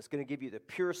alloys, and it's going to give you the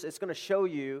pure. It's going to show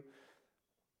you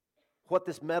what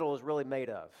this metal is really made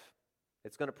of.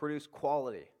 It's going to produce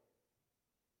quality.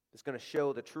 It's going to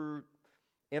show the true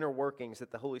inner workings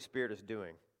that the Holy Spirit is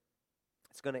doing.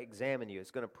 It's going to examine you.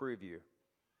 It's going to prove you.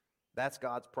 That's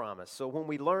God's promise. So when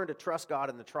we learn to trust God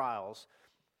in the trials,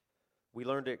 we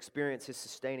learn to experience His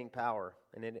sustaining power,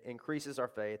 and it increases our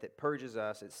faith. It purges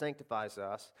us. It sanctifies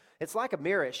us. It's like a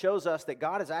mirror. It shows us that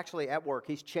God is actually at work.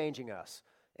 He's changing us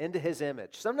into His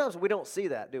image. Sometimes we don't see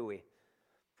that, do we?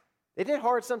 Isn't it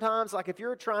hard sometimes? Like if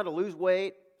you're trying to lose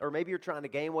weight, or maybe you're trying to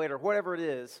gain weight, or whatever it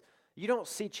is, you don't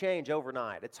see change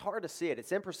overnight. It's hard to see it.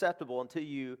 It's imperceptible until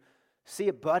you see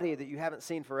a buddy that you haven't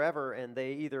seen forever, and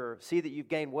they either see that you've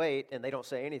gained weight and they don't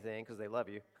say anything because they love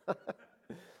you,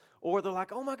 or they're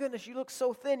like, oh my goodness, you look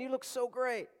so thin, you look so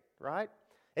great, right?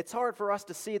 It's hard for us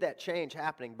to see that change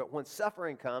happening, but when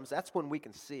suffering comes, that's when we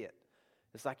can see it.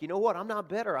 It's like, you know what? I'm not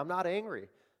bitter. I'm not angry.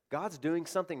 God's doing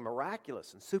something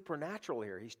miraculous and supernatural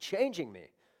here. He's changing me.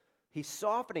 He's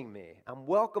softening me. I'm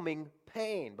welcoming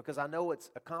pain because I know it's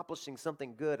accomplishing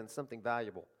something good and something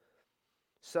valuable.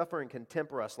 Suffering can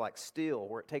temper us like steel,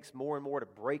 where it takes more and more to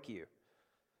break you.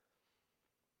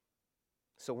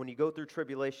 So when you go through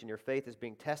tribulation, your faith is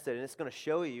being tested, and it's going to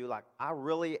show you, like, I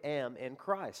really am in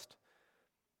Christ.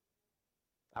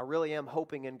 I really am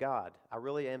hoping in God. I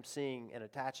really am seeing and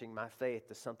attaching my faith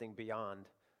to something beyond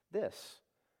this.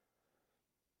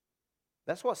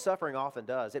 That's what suffering often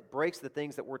does. It breaks the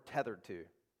things that we're tethered to,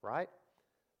 right?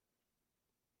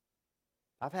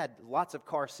 I've had lots of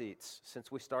car seats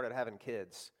since we started having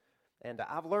kids, and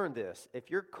I've learned this. If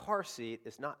your car seat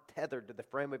is not tethered to the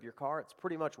frame of your car, it's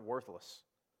pretty much worthless.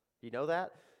 You know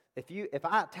that? If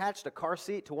I attached a car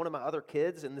seat to one of my other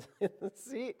kids in the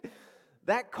seat,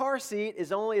 that car seat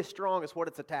is only as strong as what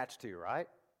it's attached to, right?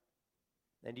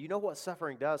 And do you know what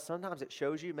suffering does? Sometimes it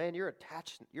shows you, man, you're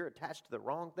attached to the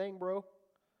wrong thing, bro.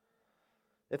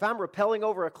 If I'm rappelling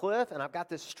over a cliff and I've got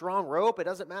this strong rope, it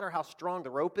doesn't matter how strong the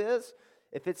rope is.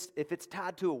 If it's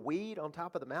tied to a weed on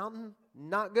top of the mountain,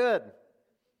 not good.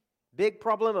 Big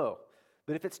problemo.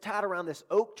 But if it's tied around this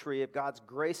oak tree of God's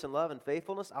grace and love and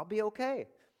faithfulness, I'll be okay.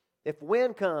 If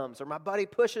wind comes or my buddy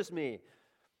pushes me,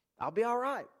 I'll be all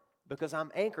right because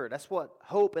I'm anchored. That's what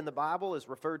hope in the Bible is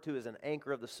referred to as an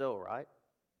anchor of the soul, right?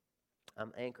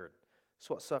 I'm anchored. That's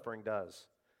what suffering does.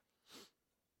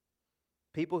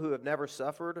 People who have never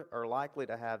suffered are likely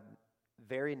to have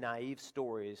very naive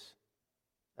stories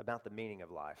about the meaning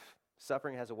of life.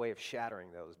 Suffering has a way of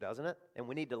shattering those, doesn't it? And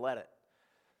we need to let it.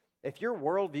 If your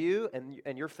worldview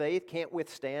and your faith can't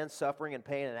withstand suffering and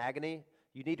pain and agony,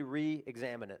 you need to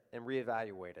re-examine it and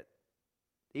reevaluate it.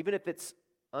 Even if it's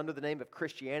under the name of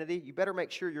Christianity, you better make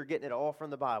sure you're getting it all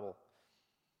from the Bible.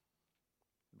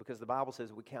 Because the Bible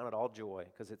says we count it all joy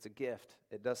because it's a gift.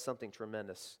 It does something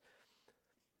tremendous.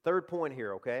 Third point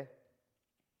here, okay?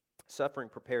 Suffering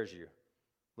prepares you.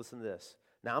 Listen to this.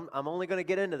 Now, I'm only going to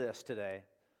get into this today.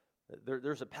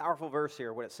 There's a powerful verse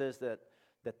here where it says that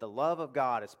the love of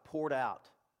God is poured out.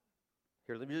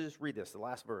 Here, let me just read this, the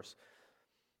last verse.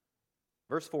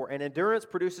 Verse 4, and endurance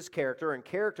produces character, and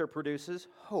character produces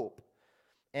hope.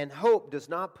 And hope does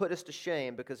not put us to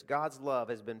shame because God's love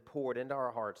has been poured into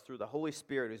our hearts through the Holy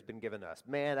Spirit who's been given us.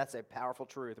 Man, that's a powerful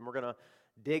truth, and we're going to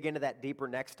dig into that deeper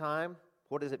next time.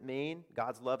 What does it mean?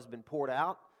 God's love has been poured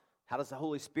out. How does the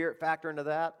Holy Spirit factor into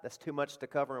that? That's too much to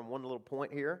cover in one little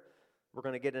point here. We're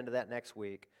going to get into that next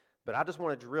week. But I just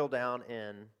want to drill down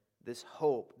in this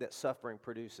hope that suffering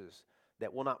produces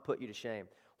that will not put you to shame.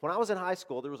 When I was in high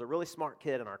school, there was a really smart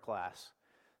kid in our class.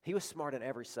 He was smart in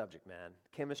every subject, man.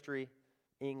 Chemistry,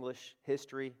 English,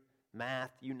 history,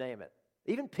 math, you name it.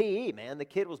 Even PE, man. The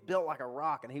kid was built like a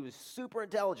rock, and he was super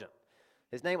intelligent.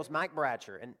 His name was Mike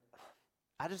Bratcher, and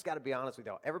I just got to be honest with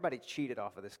y'all. Everybody cheated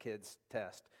off of this kid's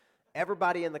test.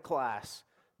 Everybody in the class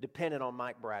depended on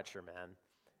Mike Bratcher, man.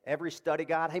 Every study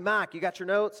guide, hey, Mike, you got your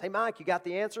notes? Hey, Mike, you got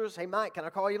the answers? Hey, Mike, can I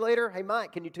call you later? Hey,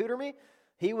 Mike, can you tutor me?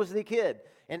 He was the kid.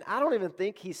 And I don't even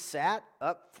think he sat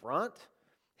up front.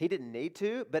 He didn't need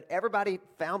to, but everybody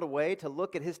found a way to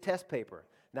look at his test paper.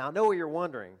 Now, I know what you're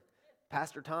wondering.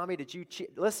 Pastor Tommy, did you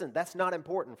cheat? Listen, that's not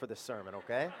important for this sermon,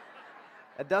 okay?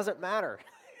 It doesn't matter.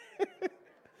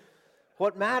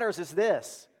 What matters is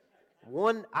this.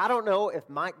 I don't know if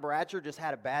Mike Bratcher just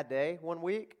had a bad day one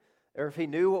week, or if he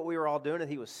knew what we were all doing and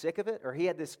he was sick of it, or he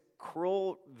had this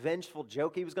cruel, vengeful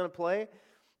joke he was going to play.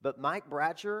 But Mike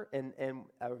Bratcher, in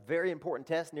a very important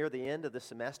test near the end of the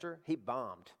semester, he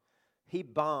bombed. He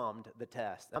bombed the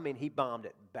test. I mean, he bombed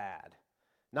it bad.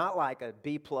 Not like a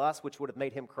B+, which would have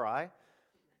made him cry.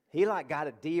 He like got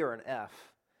a D or an F.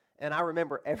 And I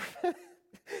remember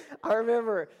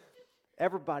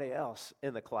everybody else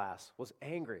in the class was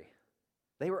angry.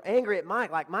 They were angry at Mike,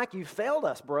 like, Mike, you failed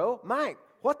us, bro. Mike,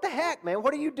 what the heck, man?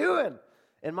 What are you doing?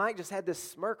 And Mike just had this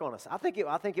smirk on us. I think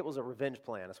it was a revenge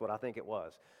plan, is what I think it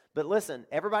was. But listen,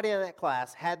 everybody in that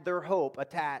class had their hope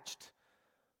attached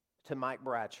to Mike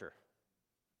Bradsher.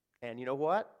 And you know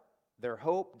what? Their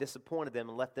hope disappointed them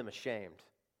and left them ashamed.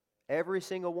 Every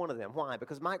single one of them. Why?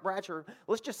 Because Mike Bradsher,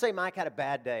 let's just say Mike had a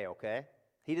bad day, okay?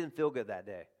 He didn't feel good that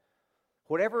day.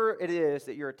 Whatever it is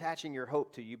that you're attaching your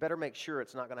hope to, you better make sure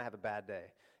it's not going to have a bad day.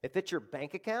 If it's your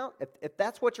bank account, if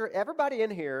that's what everybody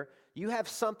in here, you have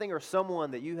something or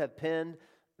someone that you have pinned,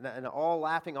 and all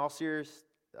laughing, all serious,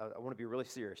 I want to be really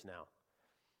serious now.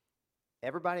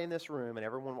 Everybody in this room and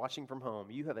everyone watching from home,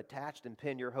 you have attached and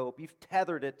pinned your hope. You've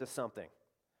tethered it to something.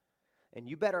 And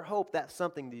you better hope that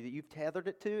something that you've tethered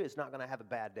it to is not going to have a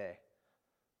bad day.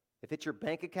 If it's your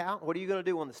bank account, what are you going to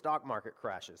do when the stock market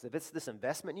crashes? If it's this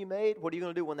investment you made, what are you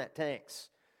going to do when that tanks?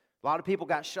 A lot of people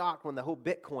got shocked when the whole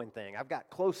Bitcoin thing. I've got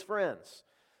close friends.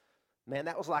 Man,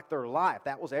 that was like their life.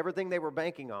 That was everything they were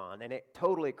banking on, and it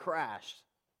totally crashed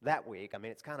that week. I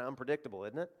mean, it's kind of unpredictable,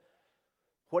 isn't it?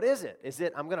 What is it? Is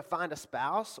it I'm going to find a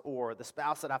spouse, or the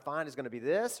spouse that I find is going to be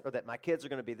this, or that my kids are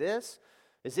going to be this?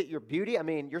 Is it your beauty? I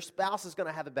mean, your spouse is going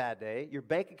to have a bad day. Your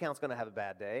bank account's going to have a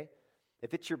bad day.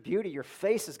 If it's your beauty, your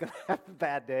face is going to have a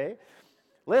bad day.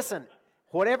 Listen,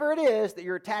 whatever it is that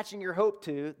you're attaching your hope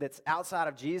to that's outside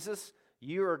of Jesus,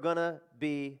 you are going to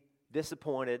be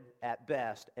disappointed at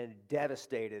best and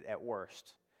devastated at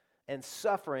worst. And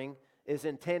suffering is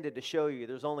intended to show you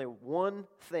there's only one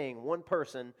thing, one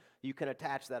person you can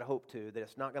attach that hope to that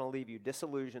it's not going to leave you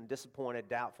disillusioned, disappointed,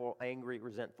 doubtful, angry,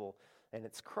 resentful, and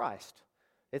it's Christ.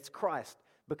 It's Christ.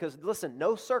 Because, listen,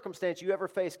 no circumstance you ever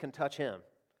face can touch him.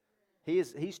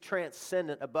 He's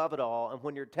transcendent above it all, and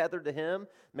when you're tethered to him,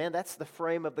 man, that's the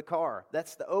frame of the car.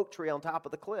 That's the oak tree on top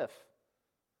of the cliff.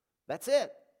 That's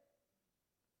it.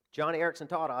 Johnny Erickson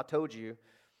Tata, I told you,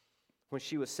 when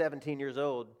she was 17 years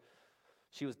old,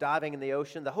 she was diving in the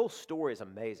ocean. The whole story is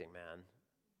amazing, man.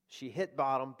 She hit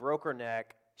bottom, broke her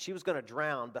neck. She was going to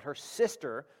drown, but her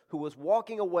sister, who was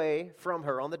walking away from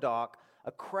her on the dock,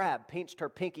 a crab pinched her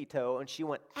pinky toe, and she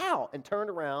went, ow, and turned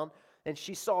around, and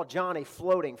she saw Johnny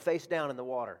floating face down in the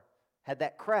water. Had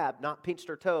that crab not pinched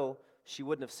her toe, she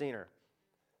wouldn't have seen her.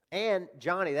 And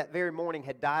Johnny, that very morning,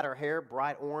 had dyed her hair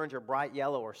bright orange or bright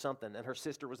yellow or something, and her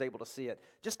sister was able to see it.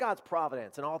 Just God's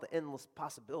providence and all the endless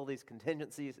possibilities,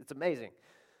 contingencies. It's amazing.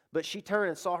 But she turned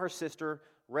and saw her sister,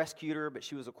 rescued her, but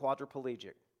she was a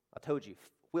quadriplegic. I told you,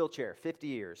 wheelchair, 50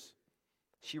 years.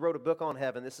 She wrote a book on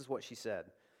heaven. This is what she said.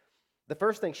 The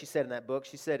first thing she said in that book,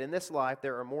 she said, in this life,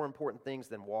 there are more important things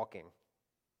than walking.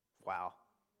 Wow.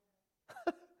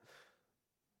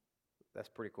 That's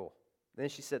pretty cool. Then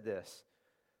she said this,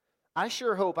 I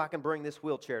sure hope I can bring this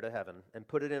wheelchair to heaven and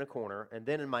put it in a corner, and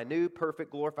then in my new,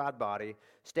 perfect, glorified body,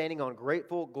 standing on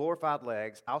grateful, glorified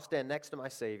legs, I'll stand next to my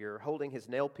Savior, holding his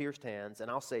nail-pierced hands,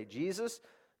 and I'll say, Jesus,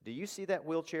 do you see that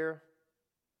wheelchair?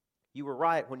 You were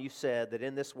right when you said that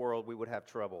in this world we would have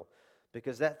trouble,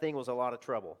 because that thing was a lot of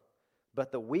trouble.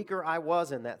 But the weaker I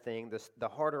was in that thing, the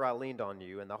harder I leaned on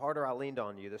you, and the harder I leaned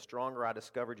on you, the stronger I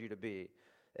discovered you to be.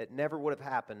 It never would have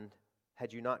happened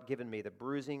had you not given me the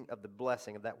bruising of the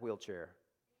blessing of that wheelchair.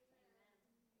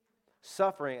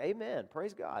 Suffering, amen,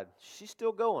 praise God. She's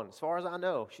still going, as far as I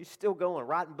know. She's still going,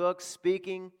 writing books,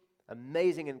 speaking,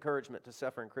 amazing encouragement to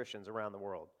suffering Christians around the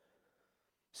world.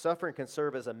 Suffering can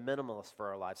serve as a minimalist for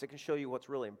our lives. It can show you what's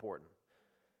really important.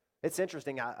 It's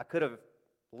interesting, I could have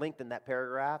lengthened that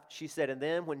paragraph. She said, and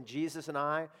then when Jesus and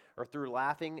I are through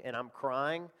laughing and I'm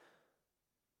crying,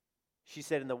 she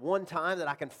said, and the one time that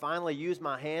I can finally use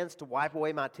my hands to wipe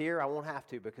away my tear, I won't have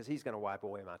to because he's going to wipe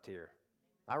away my tear.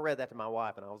 I read that to my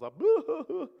wife and I was like,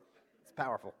 boo-hoo-hoo. It's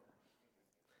powerful.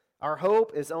 Our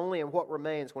hope is only in what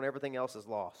remains when everything else is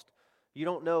lost. You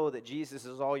don't know that Jesus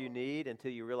is all you need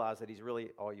until you realize that he's really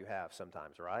all you have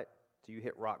sometimes, right? Until you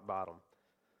hit rock bottom.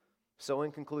 So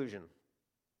in conclusion,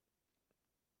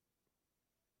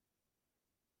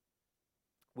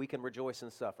 we can rejoice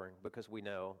in suffering because we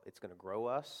know it's going to grow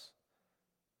us.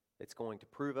 It's going to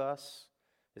prove us.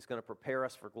 It's going to prepare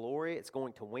us for glory. It's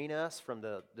going to wean us from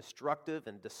the destructive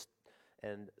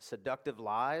and seductive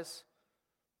lies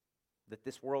that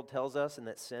this world tells us and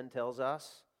that sin tells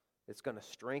us. It's going to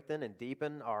strengthen and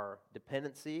deepen our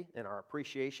dependency and our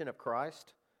appreciation of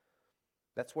Christ.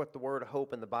 That's what the word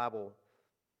hope in the Bible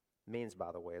means,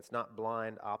 by the way. It's not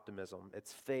blind optimism.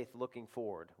 It's faith looking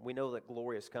forward. We know that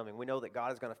glory is coming. We know that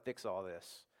God is going to fix all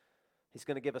this. He's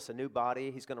going to give us a new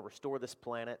body. He's going to restore this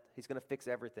planet. He's going to fix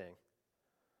everything.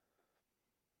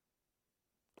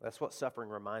 That's what suffering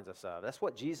reminds us of. That's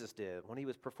what Jesus did. When he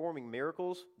was performing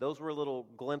miracles, those were little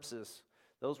glimpses.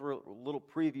 Those were little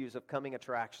previews of coming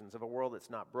attractions of a world that's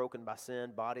not broken by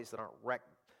sin, bodies that aren't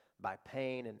wrecked by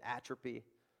pain and atrophy.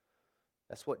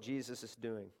 That's what Jesus is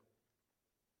doing.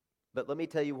 But let me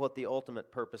tell you what the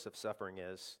ultimate purpose of suffering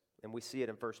is, and we see it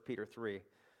in 1 Peter 3.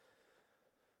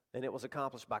 And it was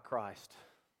accomplished by Christ.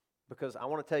 Because I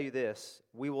want to tell you this,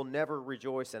 we will never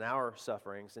rejoice in our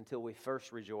sufferings until we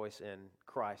first rejoice in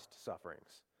Christ's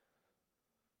sufferings.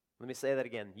 Let me say that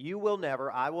again.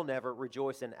 I will never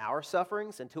rejoice in our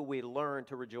sufferings until we learn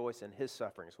to rejoice in his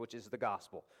sufferings, which is the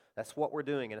gospel. That's what we're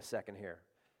doing in a second here.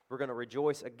 We're going to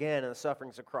rejoice again in the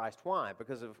sufferings of Christ. Why?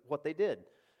 Because of what they did.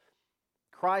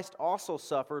 Christ also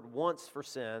suffered once for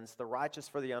sins, the righteous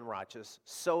for the unrighteous,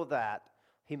 so that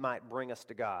he might bring us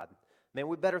to God. Man,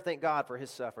 we better thank God for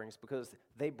his sufferings because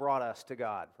they brought us to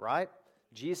God, right?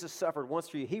 Jesus suffered once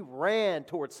for you. He ran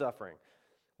towards suffering.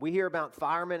 We hear about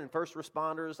firemen and first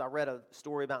responders. I read a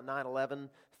story about 9/11.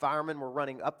 Firemen were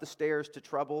running up the stairs to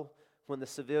trouble when the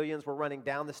civilians were running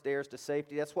down the stairs to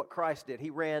safety. That's what Christ did. He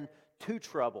ran to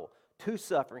trouble, to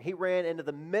suffering. He ran into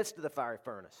the midst of the fiery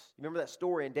furnace. You remember that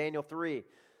story in Daniel 3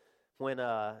 when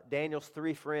Daniel's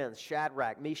three friends,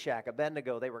 Shadrach, Meshach,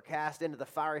 Abednego, they were cast into the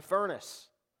fiery furnace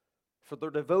for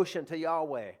their devotion to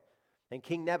Yahweh. And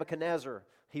King Nebuchadnezzar,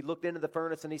 he looked into the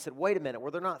furnace and he said, wait a minute, were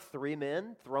there not three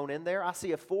men thrown in there? I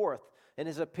see a fourth, and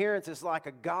his appearance is like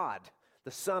a god,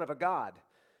 the son of a god.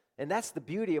 And that's the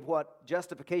beauty of what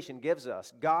justification gives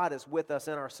us. God is with us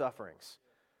in our sufferings.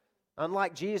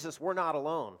 Unlike Jesus, we're not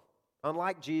alone.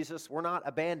 Unlike Jesus, we're not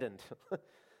abandoned.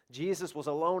 Jesus was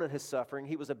alone in his suffering.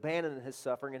 He was abandoned in his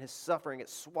suffering, and his suffering, it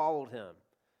swallowed him.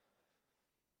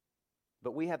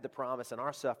 But we have the promise in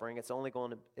our suffering, it's only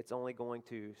going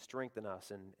to strengthen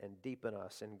us and deepen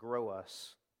us and grow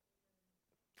us.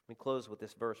 Let me close with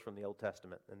this verse from the Old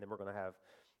Testament, and then we're going to have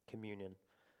communion.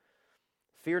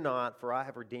 Fear not, for I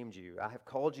have redeemed you. I have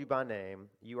called you by name.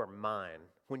 You are mine.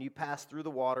 When you pass through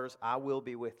the waters, I will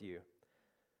be with you.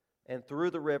 And through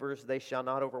the rivers, they shall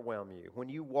not overwhelm you. When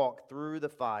you walk through the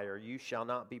fire, you shall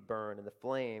not be burned, and the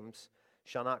flames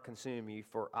shall not consume you.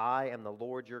 For I am the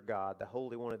Lord your God, the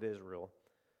Holy One of Israel,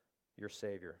 your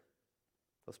Savior.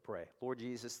 Let's pray. Lord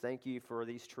Jesus, thank you for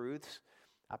these truths.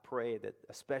 I pray that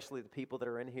especially the people that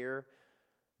are in here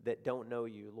that don't know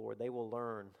you, Lord, they will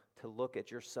learn to look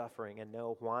at your suffering and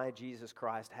know why Jesus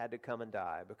Christ had to come and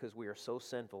die, because we are so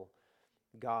sinful.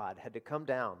 God had to come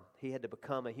down. He had to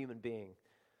become a human being,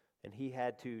 and he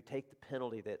had to take the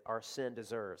penalty that our sin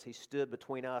deserves. He stood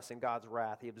between us and God's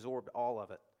wrath. He absorbed all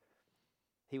of it.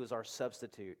 He was our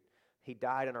substitute. He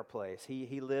died in our place.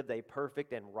 He lived a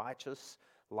perfect and righteous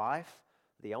life,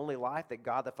 the only life that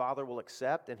God the Father will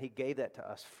accept, and he gave that to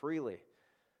us freely.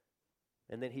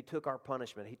 And then he took our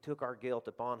punishment. He took our guilt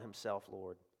upon himself,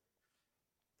 Lord.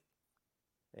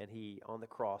 And he, on the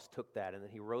cross, took that, and then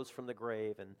he rose from the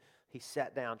grave, and he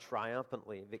sat down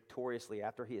triumphantly, victoriously,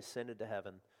 after he ascended to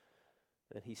heaven.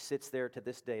 And he sits there to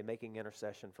this day making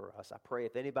intercession for us. I pray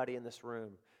if anybody in this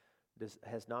room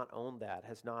has not owned that,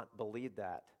 has not believed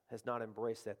that, has not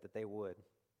embraced that, that they would.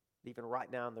 Even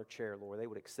right now in their chair, Lord, they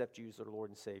would accept you as their Lord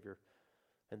and Savior.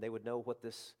 And they would know what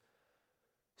this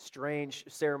strange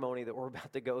ceremony that we're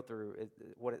about to go through,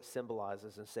 what it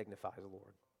symbolizes and signifies,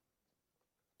 Lord.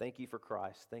 Thank you for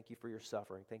Christ. Thank you for your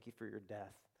suffering. Thank you for your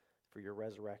death, for your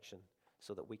resurrection,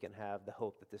 so that we can have the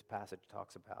hope that this passage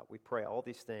talks about. We pray all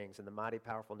these things in the mighty,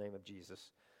 powerful name of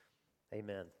Jesus.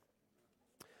 Amen.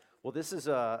 Well, this is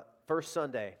First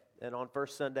Sunday, and on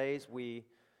First Sundays, we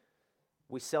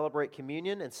celebrate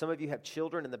communion, and some of you have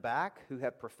children in the back who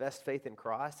have professed faith in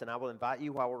Christ, and I will invite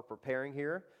you while we're preparing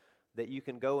here that you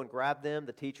can go and grab them.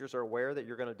 The teachers are aware that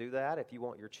you're going to do that. If you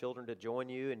want your children to join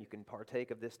you and you can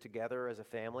partake of this together as a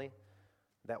family,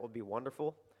 that would be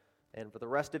wonderful. And for the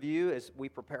rest of you, as we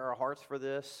prepare our hearts for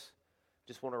this,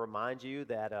 just want to remind you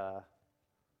that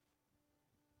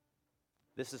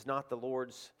this is not the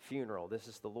Lord's funeral. This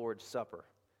is the Lord's supper.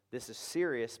 This is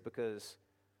serious because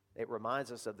it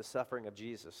reminds us of the suffering of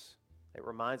Jesus. It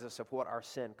reminds us of what our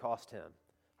sin cost him.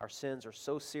 Our sins are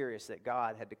so serious that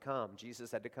God had to come.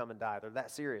 Jesus had to come and die. They're that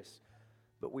serious.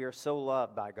 But we are so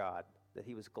loved by God that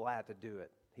he was glad to do it.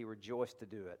 He rejoiced to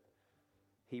do it.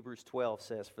 Hebrews 12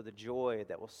 says, for the joy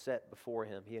that was set before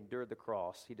him, he endured the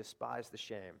cross. He despised the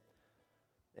shame.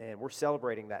 And we're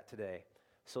celebrating that today.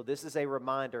 So this is a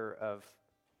reminder of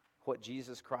what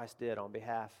Jesus Christ did on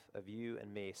behalf of you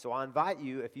and me. So I invite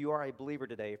you, if you are a believer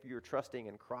today, if you're trusting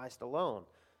in Christ alone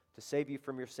to save you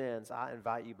from your sins, I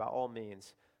invite you by all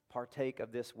means, partake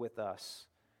of this with us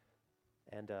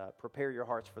and prepare your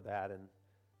hearts for that. And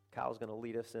Kyle's going to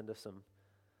lead us into some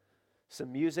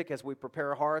music as we prepare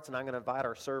our hearts, and I'm going to invite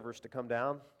our servers to come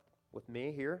down with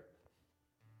me here.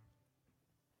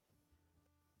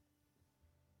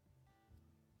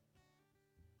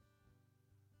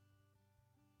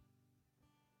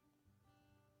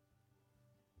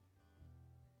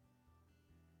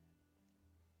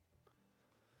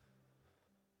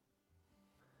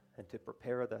 And to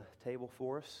prepare the table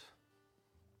for us.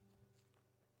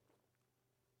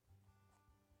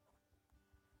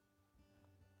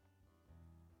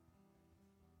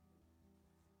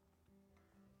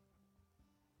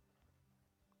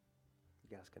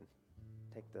 You guys can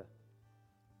take the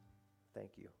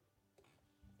thank you.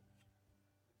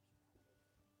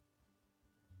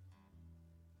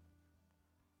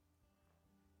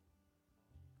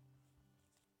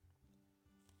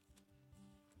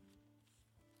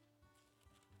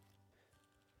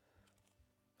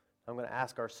 I'm going to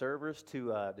ask our servers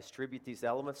to distribute these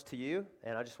elements to you.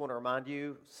 And I just want to remind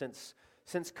you, since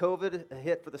COVID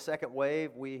hit for the second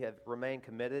wave, we have remained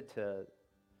committed to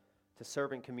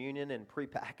serving communion in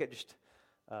prepackaged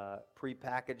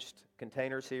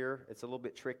containers here. It's a little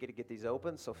bit tricky to get these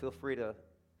open, so feel free to,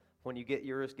 when you get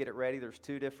yours, get it ready. There's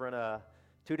two different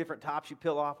tops you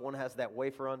peel off. One has that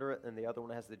wafer under it, and the other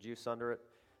one has the juice under it.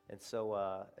 And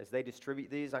so as they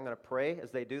distribute these, I'm going to pray as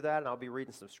they do that, and I'll be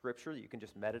reading some scripture that you can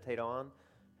just meditate on,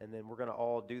 and then we're going to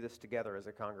all do this together as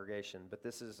a congregation. But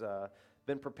this has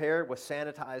been prepared with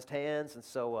sanitized hands, and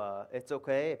so it's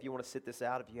okay if you want to sit this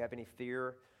out. If you have any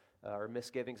fear or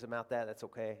misgivings about that, that's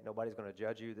okay. Nobody's going to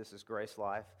judge you. This is Grace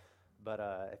Life. But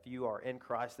if you are in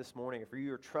Christ this morning, if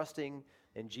you are trusting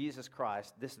in Jesus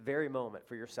Christ this very moment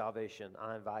for your salvation,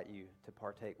 I invite you to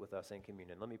partake with us in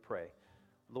communion. Let me pray.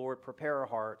 Lord, prepare our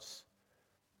hearts.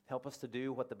 Help us to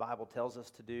do what the Bible tells us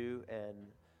to do and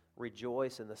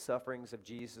rejoice in the sufferings of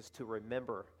Jesus, to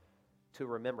remember.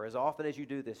 As often as you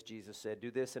do this, Jesus said,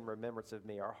 do this in remembrance of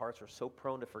me. Our hearts are so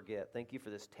prone to forget. Thank you for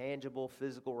this tangible,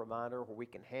 physical reminder where we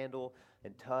can handle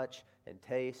and touch and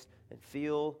taste and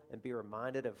feel and be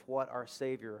reminded of what our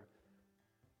Savior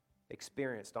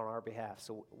experienced on our behalf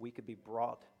so we could be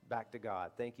brought back to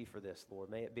God. Thank you for this, Lord.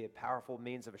 May it be a powerful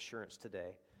means of assurance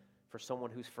today for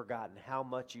someone who's forgotten how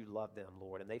much you love them,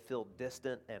 Lord, and they feel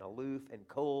distant and aloof and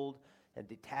cold and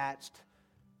detached.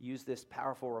 Use this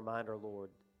powerful reminder, Lord,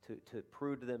 to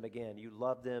prove to them again you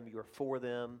love them, you are for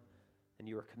them, and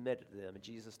you are committed to them. In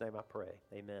Jesus' name I pray.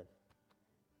 Amen.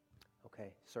 Okay,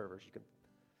 servers, you can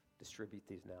distribute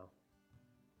these now.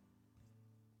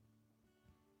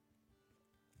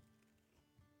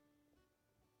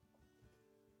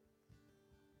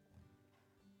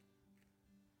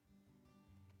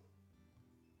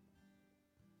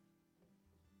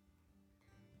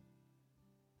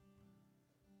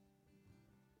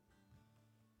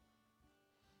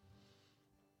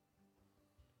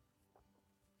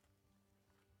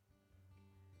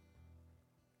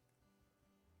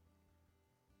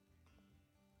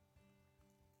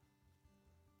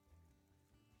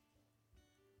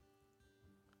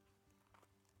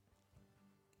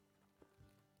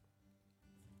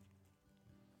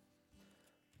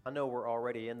 I know we're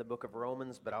already in the book of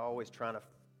Romans, but I'm always trying to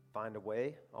find a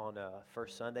way on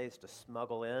first Sundays to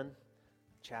smuggle in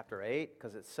chapter 8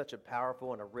 because it's such a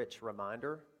powerful and a rich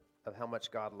reminder of how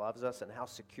much God loves us and how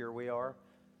secure we are.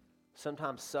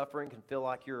 Sometimes suffering can feel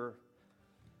like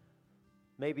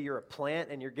maybe you're a plant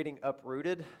and you're getting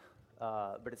uprooted,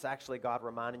 but it's actually God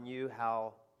reminding you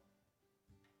how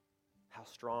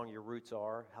strong your roots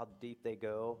are, how deep they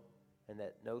go, and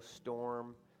that no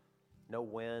storm, no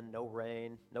wind, no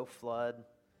rain, no flood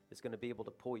is going to be able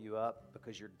to pull you up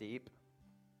because you're deep.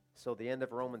 So the end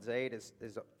of Romans 8 is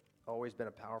always been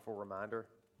a powerful reminder.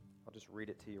 I'll just read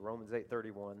it to you. Romans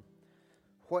 8:31.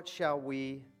 What shall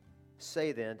we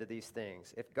say then to these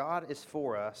things? If God is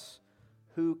for us,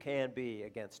 who can be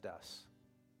against us?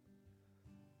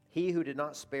 He who did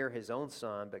not spare his own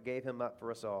son, but gave him up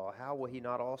for us all, how will he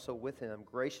not also with him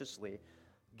graciously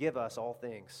give us all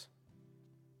things?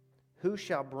 Who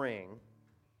shall bring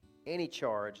any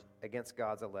charge against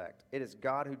God's elect? It is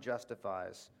God who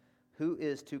justifies. Who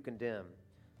is to condemn?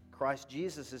 Christ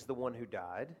Jesus is the one who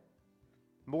died.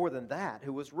 More than that,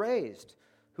 who was raised,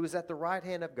 who is at the right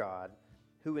hand of God,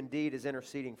 who indeed is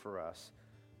interceding for us.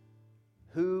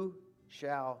 Who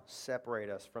shall separate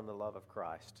us from the love of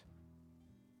Christ?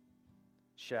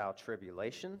 Shall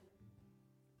tribulation,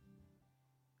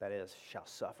 that is, shall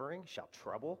suffering, shall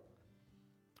trouble,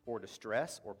 or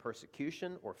distress, or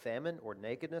persecution, or famine, or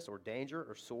nakedness, or danger,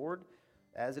 or sword.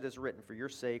 As it is written, for your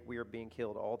sake we are being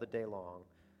killed all the day long.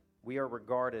 We are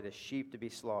regarded as sheep to be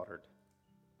slaughtered.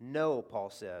 No, Paul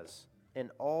says, in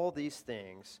all these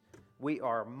things we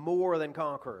are more than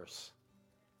conquerors.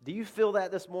 Do you feel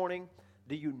that this morning?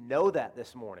 Do you know that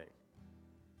this morning?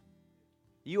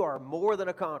 You are more than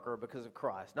a conqueror because of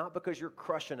Christ. Not because you're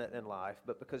crushing it in life,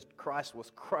 but because Christ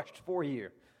was crushed for you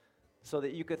so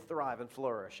that you could thrive and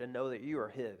flourish and know that you are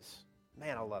His.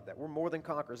 Man, I love that. We're more than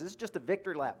conquerors. This is just a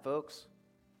victory lap, folks.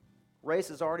 Race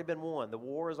has already been won. The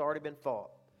war has already been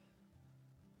fought.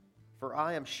 For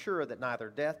I am sure that neither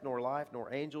death, nor life,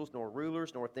 nor angels, nor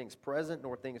rulers, nor things present,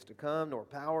 nor things to come, nor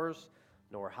powers,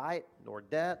 nor height, nor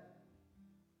debt,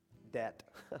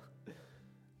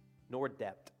 nor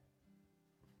depth,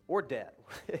 or debt,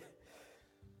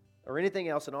 or anything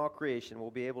else in all creation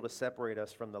will be able to separate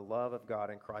us from the love of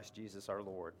God in Christ Jesus our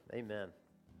Lord. Amen.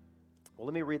 Well,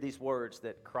 let me read these words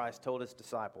that Christ told His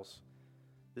disciples.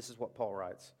 This is what Paul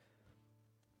writes.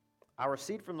 I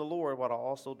received from the Lord what I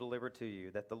also delivered to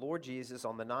you, that the Lord Jesus,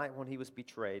 on the night when He was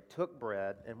betrayed, took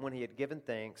bread, and when He had given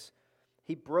thanks,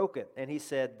 He broke it, and He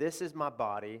said, this is my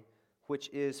body, which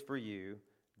is for you.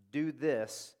 Do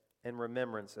this in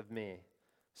remembrance of me.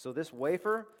 So this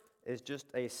wafer is just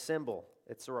a symbol.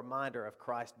 It's a reminder of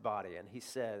Christ's body. And He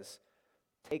says,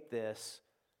 take this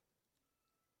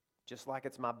just like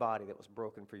it's my body that was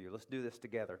broken for you. Let's do this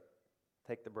together.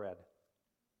 Take the bread.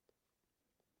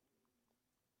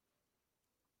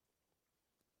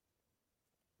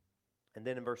 And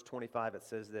then in verse 25 it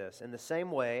says this, in the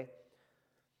same way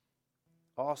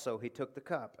also He took the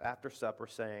cup after supper,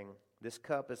 saying, this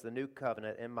cup is the new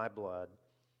covenant in my blood.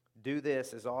 Do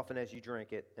this as often as you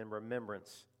drink it in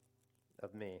remembrance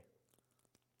of me.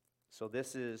 So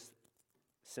this is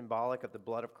symbolic of the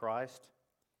blood of Christ,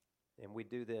 and we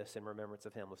do this in remembrance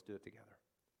of Him. Let's do it together.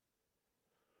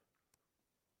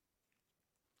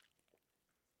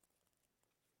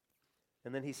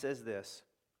 And then He says this,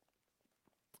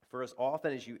 for as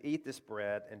often as you eat this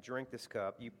bread and drink this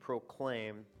cup, you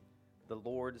proclaim the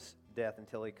Lord's death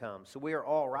until He comes. So we are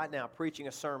all right now preaching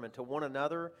a sermon to one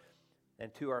another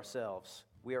and to ourselves.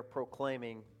 We are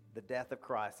proclaiming the death of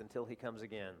Christ until He comes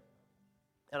again.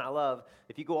 And I love,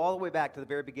 if you go all the way back to the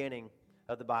very beginning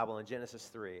of the Bible in Genesis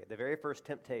 3, the very first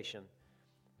temptation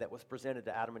that was presented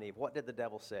to Adam and Eve, what did the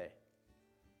devil say?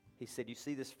 He said, you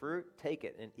see this fruit? Take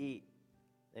it and eat,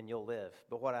 and you'll live.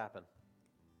 But what happened?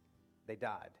 They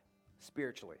died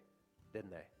spiritually,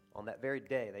 didn't they? On that very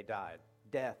day, they died.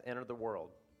 Death entered the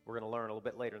world. We're going to learn a little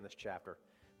bit later in this chapter.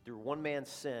 Through one man's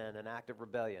sin, an act of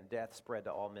rebellion, death spread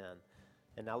to all men.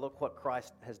 And now look what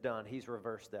Christ has done. He's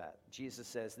reversed that. Jesus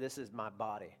says, this is my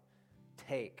body.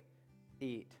 Take,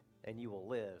 eat, and you will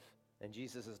live. And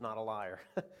Jesus is not a liar.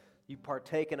 You've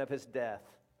partaken of His death.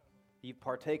 You've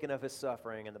partaken of His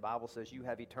suffering. And the Bible says you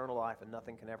have eternal life, and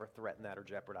nothing can ever threaten that or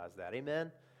jeopardize that.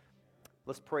 Amen?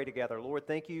 Let's pray together. Lord,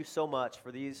 thank you so much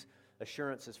for these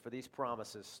assurances, for these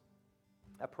promises.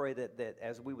 I pray that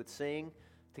as we would sing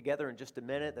together in just a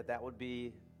minute, that would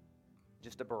be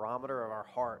just a barometer of our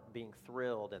heart being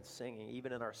thrilled and singing,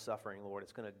 even in our suffering, Lord.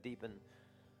 It's going to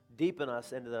deepen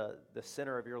us into the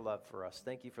center of your love for us.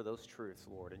 Thank you for those truths,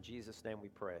 Lord. In Jesus' name we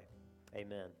pray.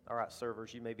 Amen. All right,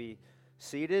 servers, you may be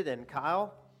seated. And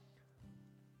Kyle,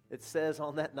 it says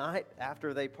on that night,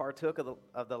 after they partook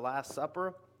of the Last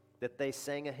Supper, that they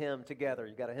sang a hymn together.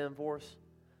 You got a hymn for us?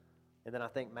 And then I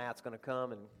think Matt's going to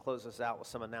come and close us out with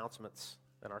some announcements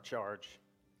in our charge.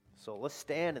 So let's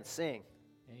stand and sing.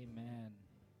 Amen.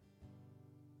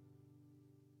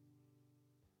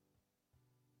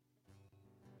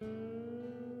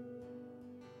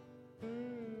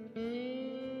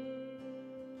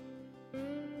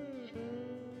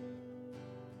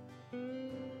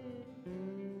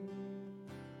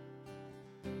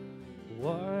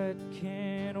 What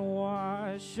can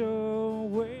wash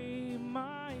away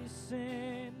my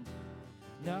sin?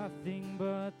 Nothing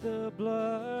but the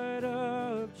blood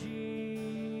of Jesus.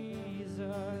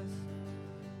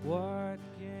 What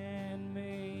can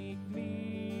make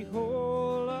me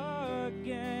whole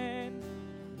again?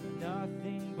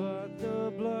 Nothing but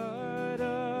the blood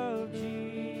of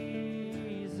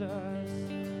Jesus.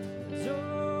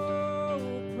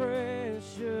 So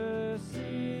precious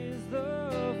is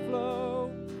the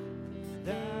flow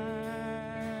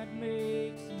that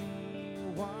makes me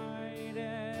white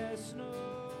as snow.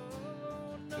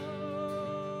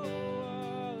 No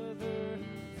other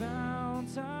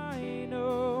fount I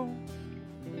know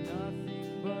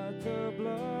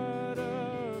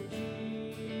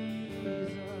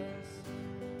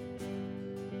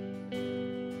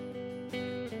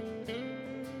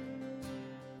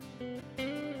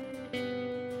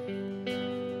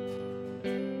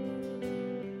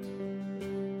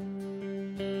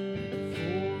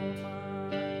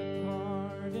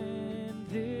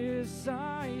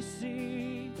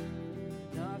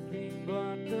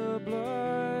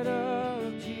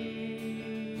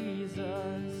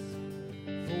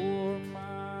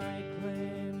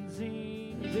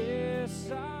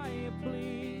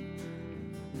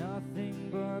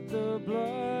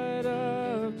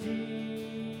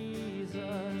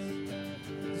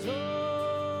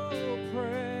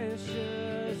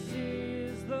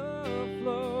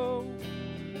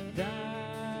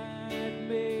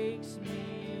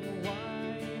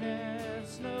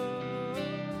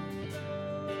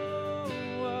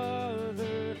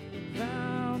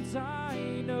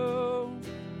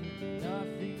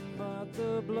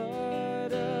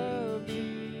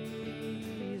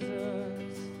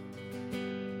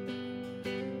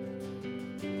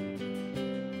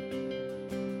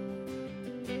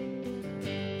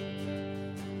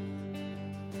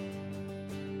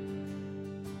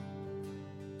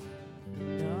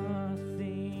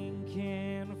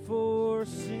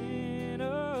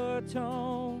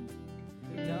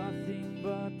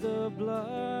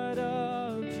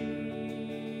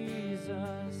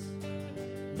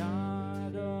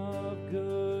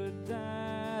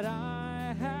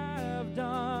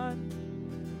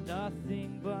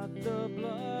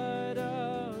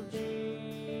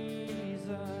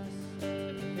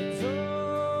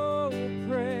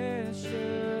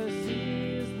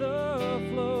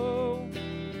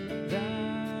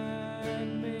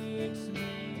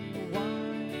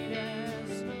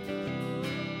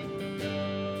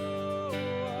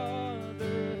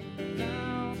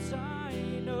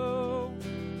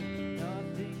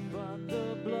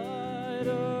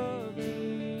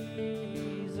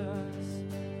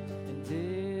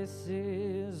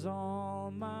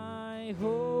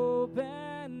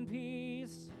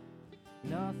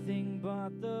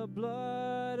but the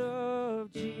blood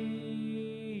of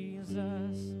Jesus.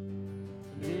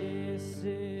 This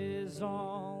is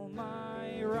all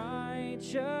my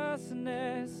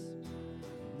righteousness,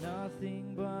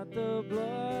 nothing but the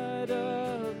blood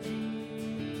of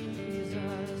Jesus.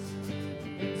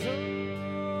 And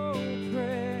so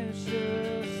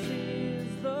precious is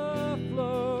the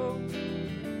flow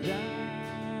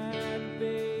that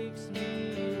makes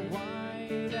me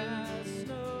white as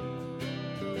snow.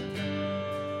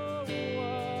 No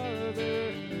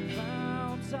other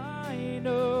fount I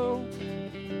know,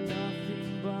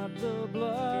 nothing but the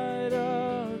blood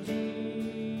of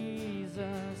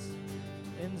Jesus.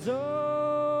 And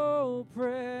so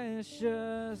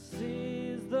precious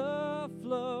is the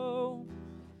flow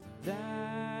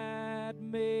that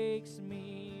makes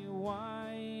me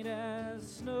white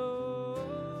as snow.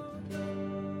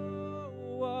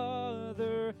 No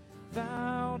other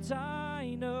fount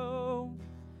I know,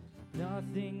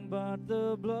 nothing but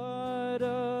the blood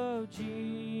of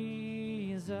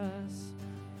Jesus.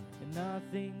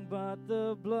 Nothing but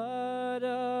the blood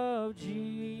of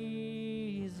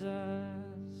Jesus.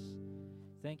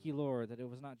 Thank you, Lord, that it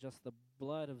was not just the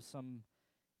blood of some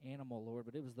animal, Lord,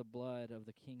 but it was the blood of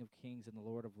the King of Kings and the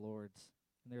Lord of Lords.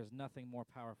 And there's nothing more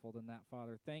powerful than that,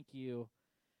 Father. Thank you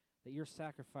that your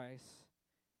sacrifice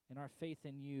and our faith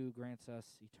in you grants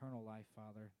us eternal life,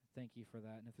 Father. Thank you for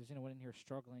that. And if there's anyone in here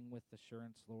struggling with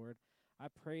assurance, Lord, I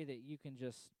pray that you can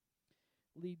just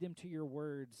lead them to your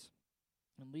words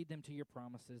and lead them to your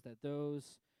promises, that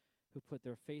those who put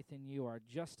their faith in you are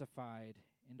justified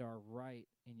and are right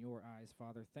in your eyes,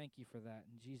 Father. Thank you for that.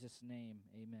 In Jesus' name,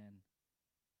 amen.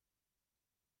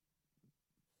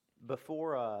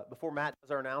 Before Matt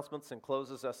does our announcements and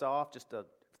closes us off, just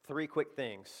three quick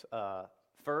things.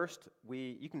 First,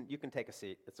 you can take a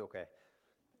seat. It's okay.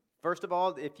 First of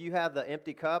all, if you have the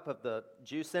empty cup of the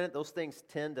juice in it, those things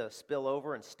tend to spill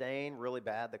over and stain really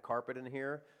bad the carpet in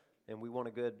here. And we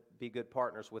want to be good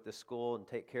partners with this school and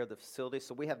take care of the facility.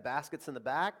 So we have baskets in the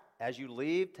back. As you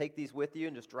leave, take these with you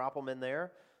and just drop them in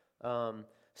there.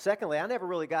 Secondly, I never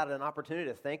really got an opportunity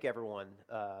to thank everyone.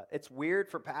 It's weird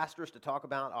for pastors to talk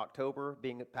about October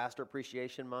being Pastor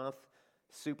Appreciation Month.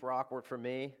 Super awkward for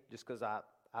me, just because I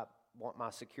want my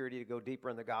security to go deeper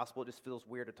in the gospel. It just feels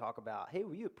weird to talk about, hey,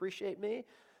 will you appreciate me?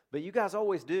 But you guys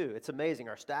always do. It's amazing.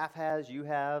 Our staff has, you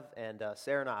have, and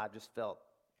Sarah and I just felt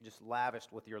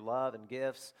lavished with your love and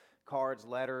gifts, cards,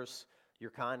 letters, your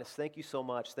kindness. Thank you so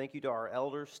much. Thank you to our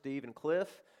elders, Steve and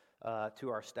Cliff, to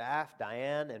our staff,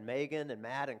 Diane and Megan and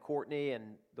Matt and Courtney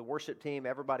and the worship team,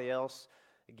 everybody else,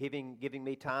 giving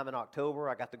me time in October.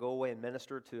 I got to go away and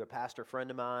minister to a pastor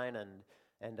friend of mine, and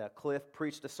Cliff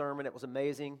preached a sermon. It was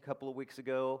amazing a couple of weeks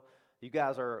ago. You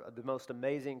guys are the most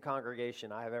amazing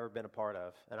congregation I have ever been a part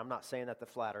of. And I'm not saying that to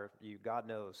flatter you. God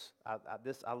knows.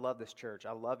 I love this church.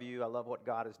 I love you. I love what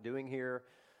God is doing here.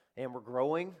 And we're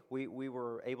growing. We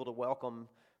were able to welcome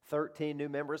 13 new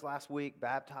members last week,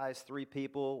 baptized 3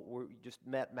 people. We just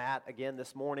met Matt again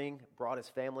this morning, brought his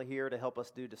family here to help us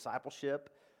do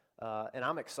discipleship. And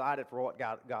I'm excited for what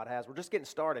God has. We're just getting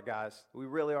started, guys. We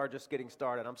really are just getting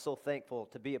started. I'm so thankful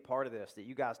to be a part of this, that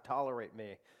you guys tolerate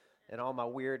me and all my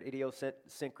weird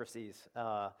idiosyncrasies.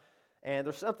 And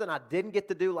there's something I didn't get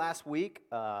to do last week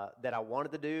that I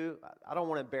wanted to do. I don't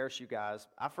want to embarrass you guys.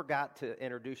 I forgot to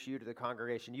introduce you to the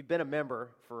congregation. You've been a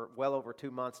member for well over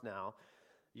 2 months now.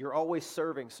 You're always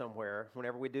serving somewhere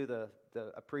whenever we do the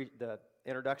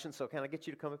introduction. So can I get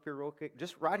you to come up here real quick?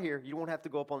 Just right here. You won't have to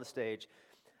go up on the stage.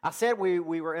 I said we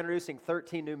were introducing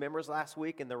 13 new members last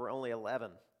week, and there were only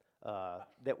 11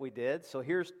 that we did. So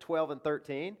here's 12 and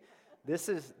 13. This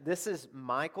is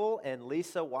Michael and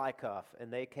Lisa Wyckoff,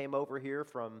 and they came over here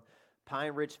from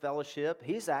Pine Ridge Fellowship.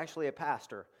 He's actually a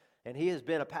pastor, and he has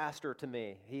been a pastor to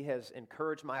me. He has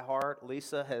encouraged my heart.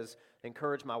 Lisa has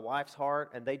encouraged my wife's heart,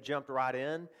 and they jumped right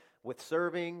in with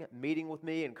serving, meeting with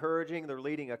me, encouraging. They're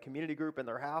leading a community group in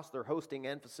their house. They're hosting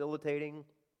and facilitating,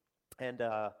 and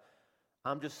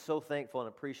I'm just so thankful and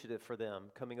appreciative for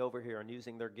them coming over here and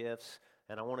using their gifts.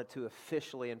 And I wanted to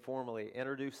officially and formally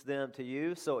introduce them to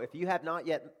you. So if you have not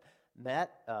yet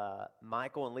met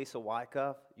Michael and Lisa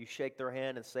Wyckoff, you shake their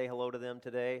hand and say hello to them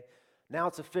today. Now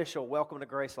it's official. Welcome to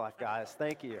Grace Life, guys.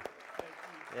 Thank you.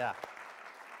 Yeah.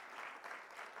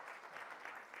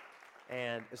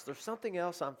 And is there something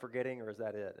else I'm forgetting, or is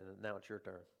that it? And now it's your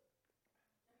turn.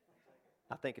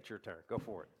 I think it's your turn. Go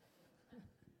for it.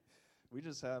 We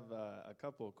just have a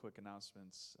couple of quick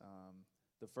announcements.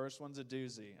 The first one's a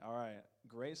doozy. All right,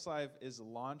 Grace Life is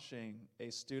launching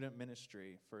a student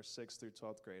ministry for 6th through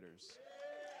 12th graders.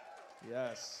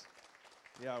 Yes.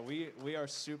 Yeah, we are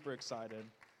super excited.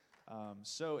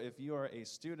 So if you are a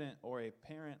student or a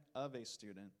parent of a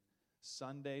student,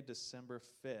 Sunday, December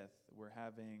 5th, we're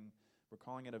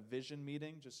calling it a vision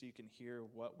meeting, just so you can hear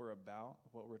what we're about,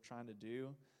 what we're trying to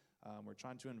do. We're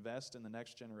trying to invest in the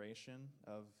next generation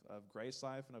of Grace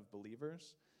Life and of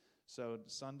believers. So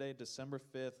Sunday, December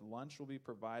 5th, lunch will be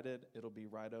provided. It'll be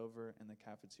right over in the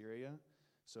cafeteria.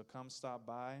 So come stop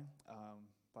by.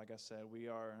 Like I said, we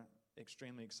are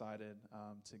extremely excited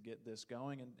to get this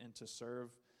going and to serve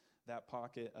that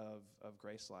pocket of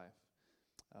Grace Life.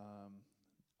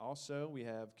 Also, we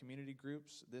have community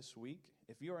groups this week.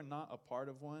 If you are not a part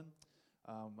of one,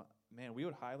 man, we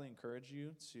would highly encourage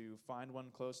you to find one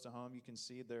close to home. You can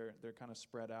see they're kind of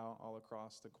spread out all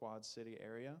across the Quad City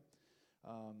area.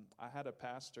 I had a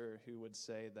pastor who would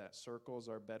say that circles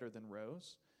are better than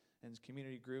rows, and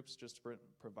community groups just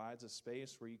provides a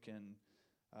space where you can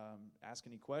ask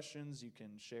any questions, you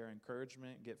can share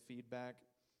encouragement, get feedback.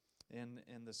 And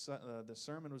the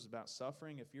sermon was about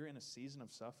suffering. If you're in a season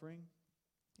of suffering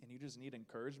and you just need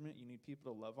encouragement, you need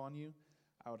people to love on you,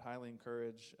 I would highly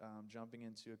encourage jumping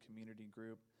into a community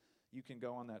group. You can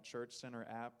go on that Church Center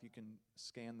app. You can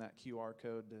scan that QR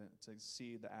code to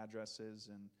see the addresses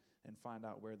and find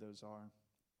out where those are.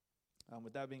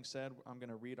 With that being said, I'm going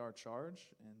to read our charge,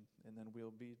 and then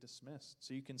we'll be dismissed.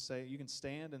 So you can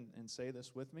stand and say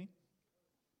this with me.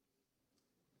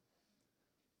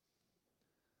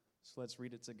 So let's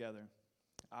read it together.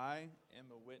 I am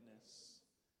a witness.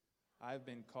 I have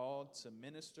been called to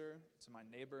minister to my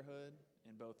neighborhood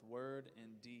in both word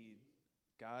and deed.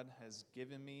 God has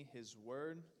given me His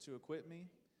word to equip me,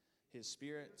 His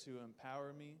Spirit to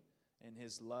empower me, and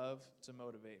His love to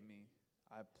motivate me.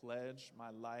 I pledge my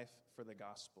life for the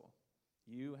gospel.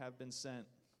 You have been sent.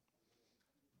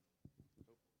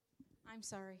 I'm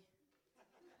sorry.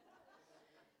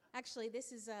 Actually,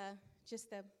 this is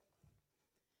just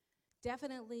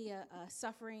definitely a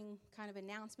suffering kind of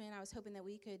announcement. I was hoping that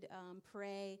we could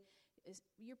pray.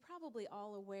 You're probably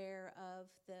all aware of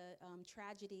the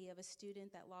tragedy of a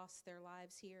student that lost their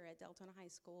lives here at Deltona High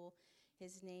School.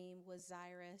 His name was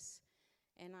Zyrus.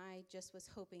 And I just was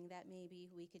hoping that maybe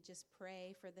we could just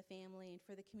pray for the family and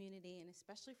for the community, and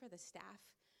especially for the staff.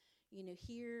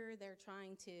 Here they're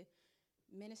trying to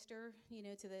minister,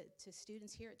 to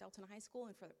students here at Deltona High School,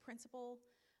 and for the principal.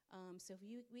 So if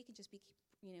we could just be,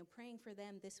 praying for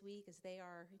them this week as they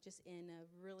are just in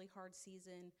a really hard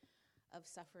season of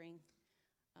suffering.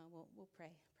 We'll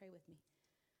pray. Pray with me.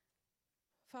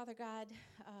 Father God,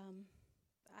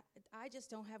 I just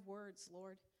don't have words,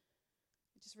 Lord.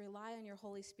 Just rely on your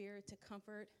Holy Spirit to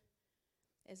comfort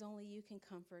as only you can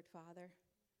comfort, Father.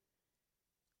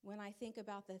 When I think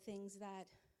about the things that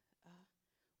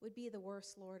would be the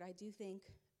worst, Lord, I do think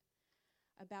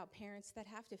about parents that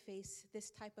have to face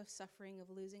this type of suffering of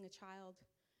losing a child.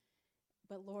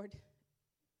 But Lord,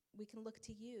 we can look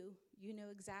to you. You know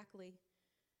exactly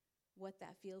what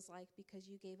that feels like because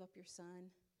you gave up your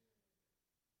son.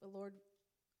 But Lord,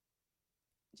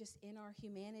 just in our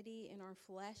humanity, in our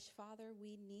flesh, Father,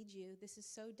 we need you. This is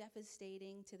so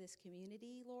devastating to this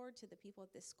community, Lord, to the people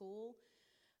at this school.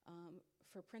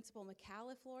 For Principal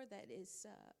McAuliffe, Lord, that is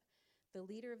the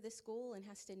leader of this school and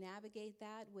has to navigate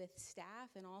that with staff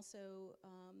and also,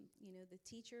 the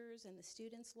teachers and the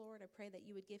students, Lord. I pray that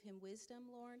you would give him wisdom,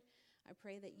 Lord. I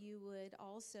pray that you would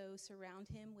also surround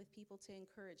him with people to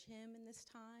encourage him in this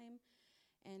time.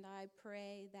 And I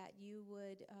pray that you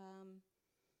would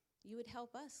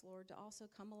help us, Lord, to also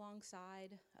come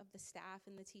alongside of the staff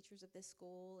and the teachers of this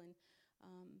school. And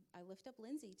I lift up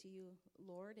Lindsay to you,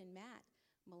 Lord, and Matt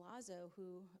Malazzo,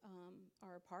 who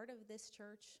are a part of this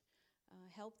church.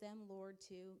 Help them, Lord,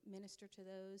 to minister to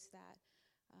those that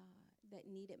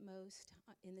need it most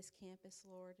in this campus,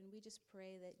 Lord. And we just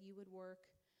pray that you would work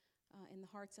in the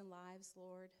hearts and lives,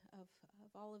 Lord, of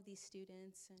all of these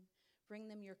students and bring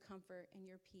them your comfort and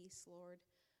your peace, Lord.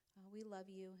 We love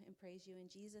you and praise you in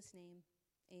Jesus' name.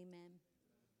 Amen.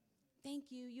 Thank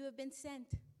you. You have been sent.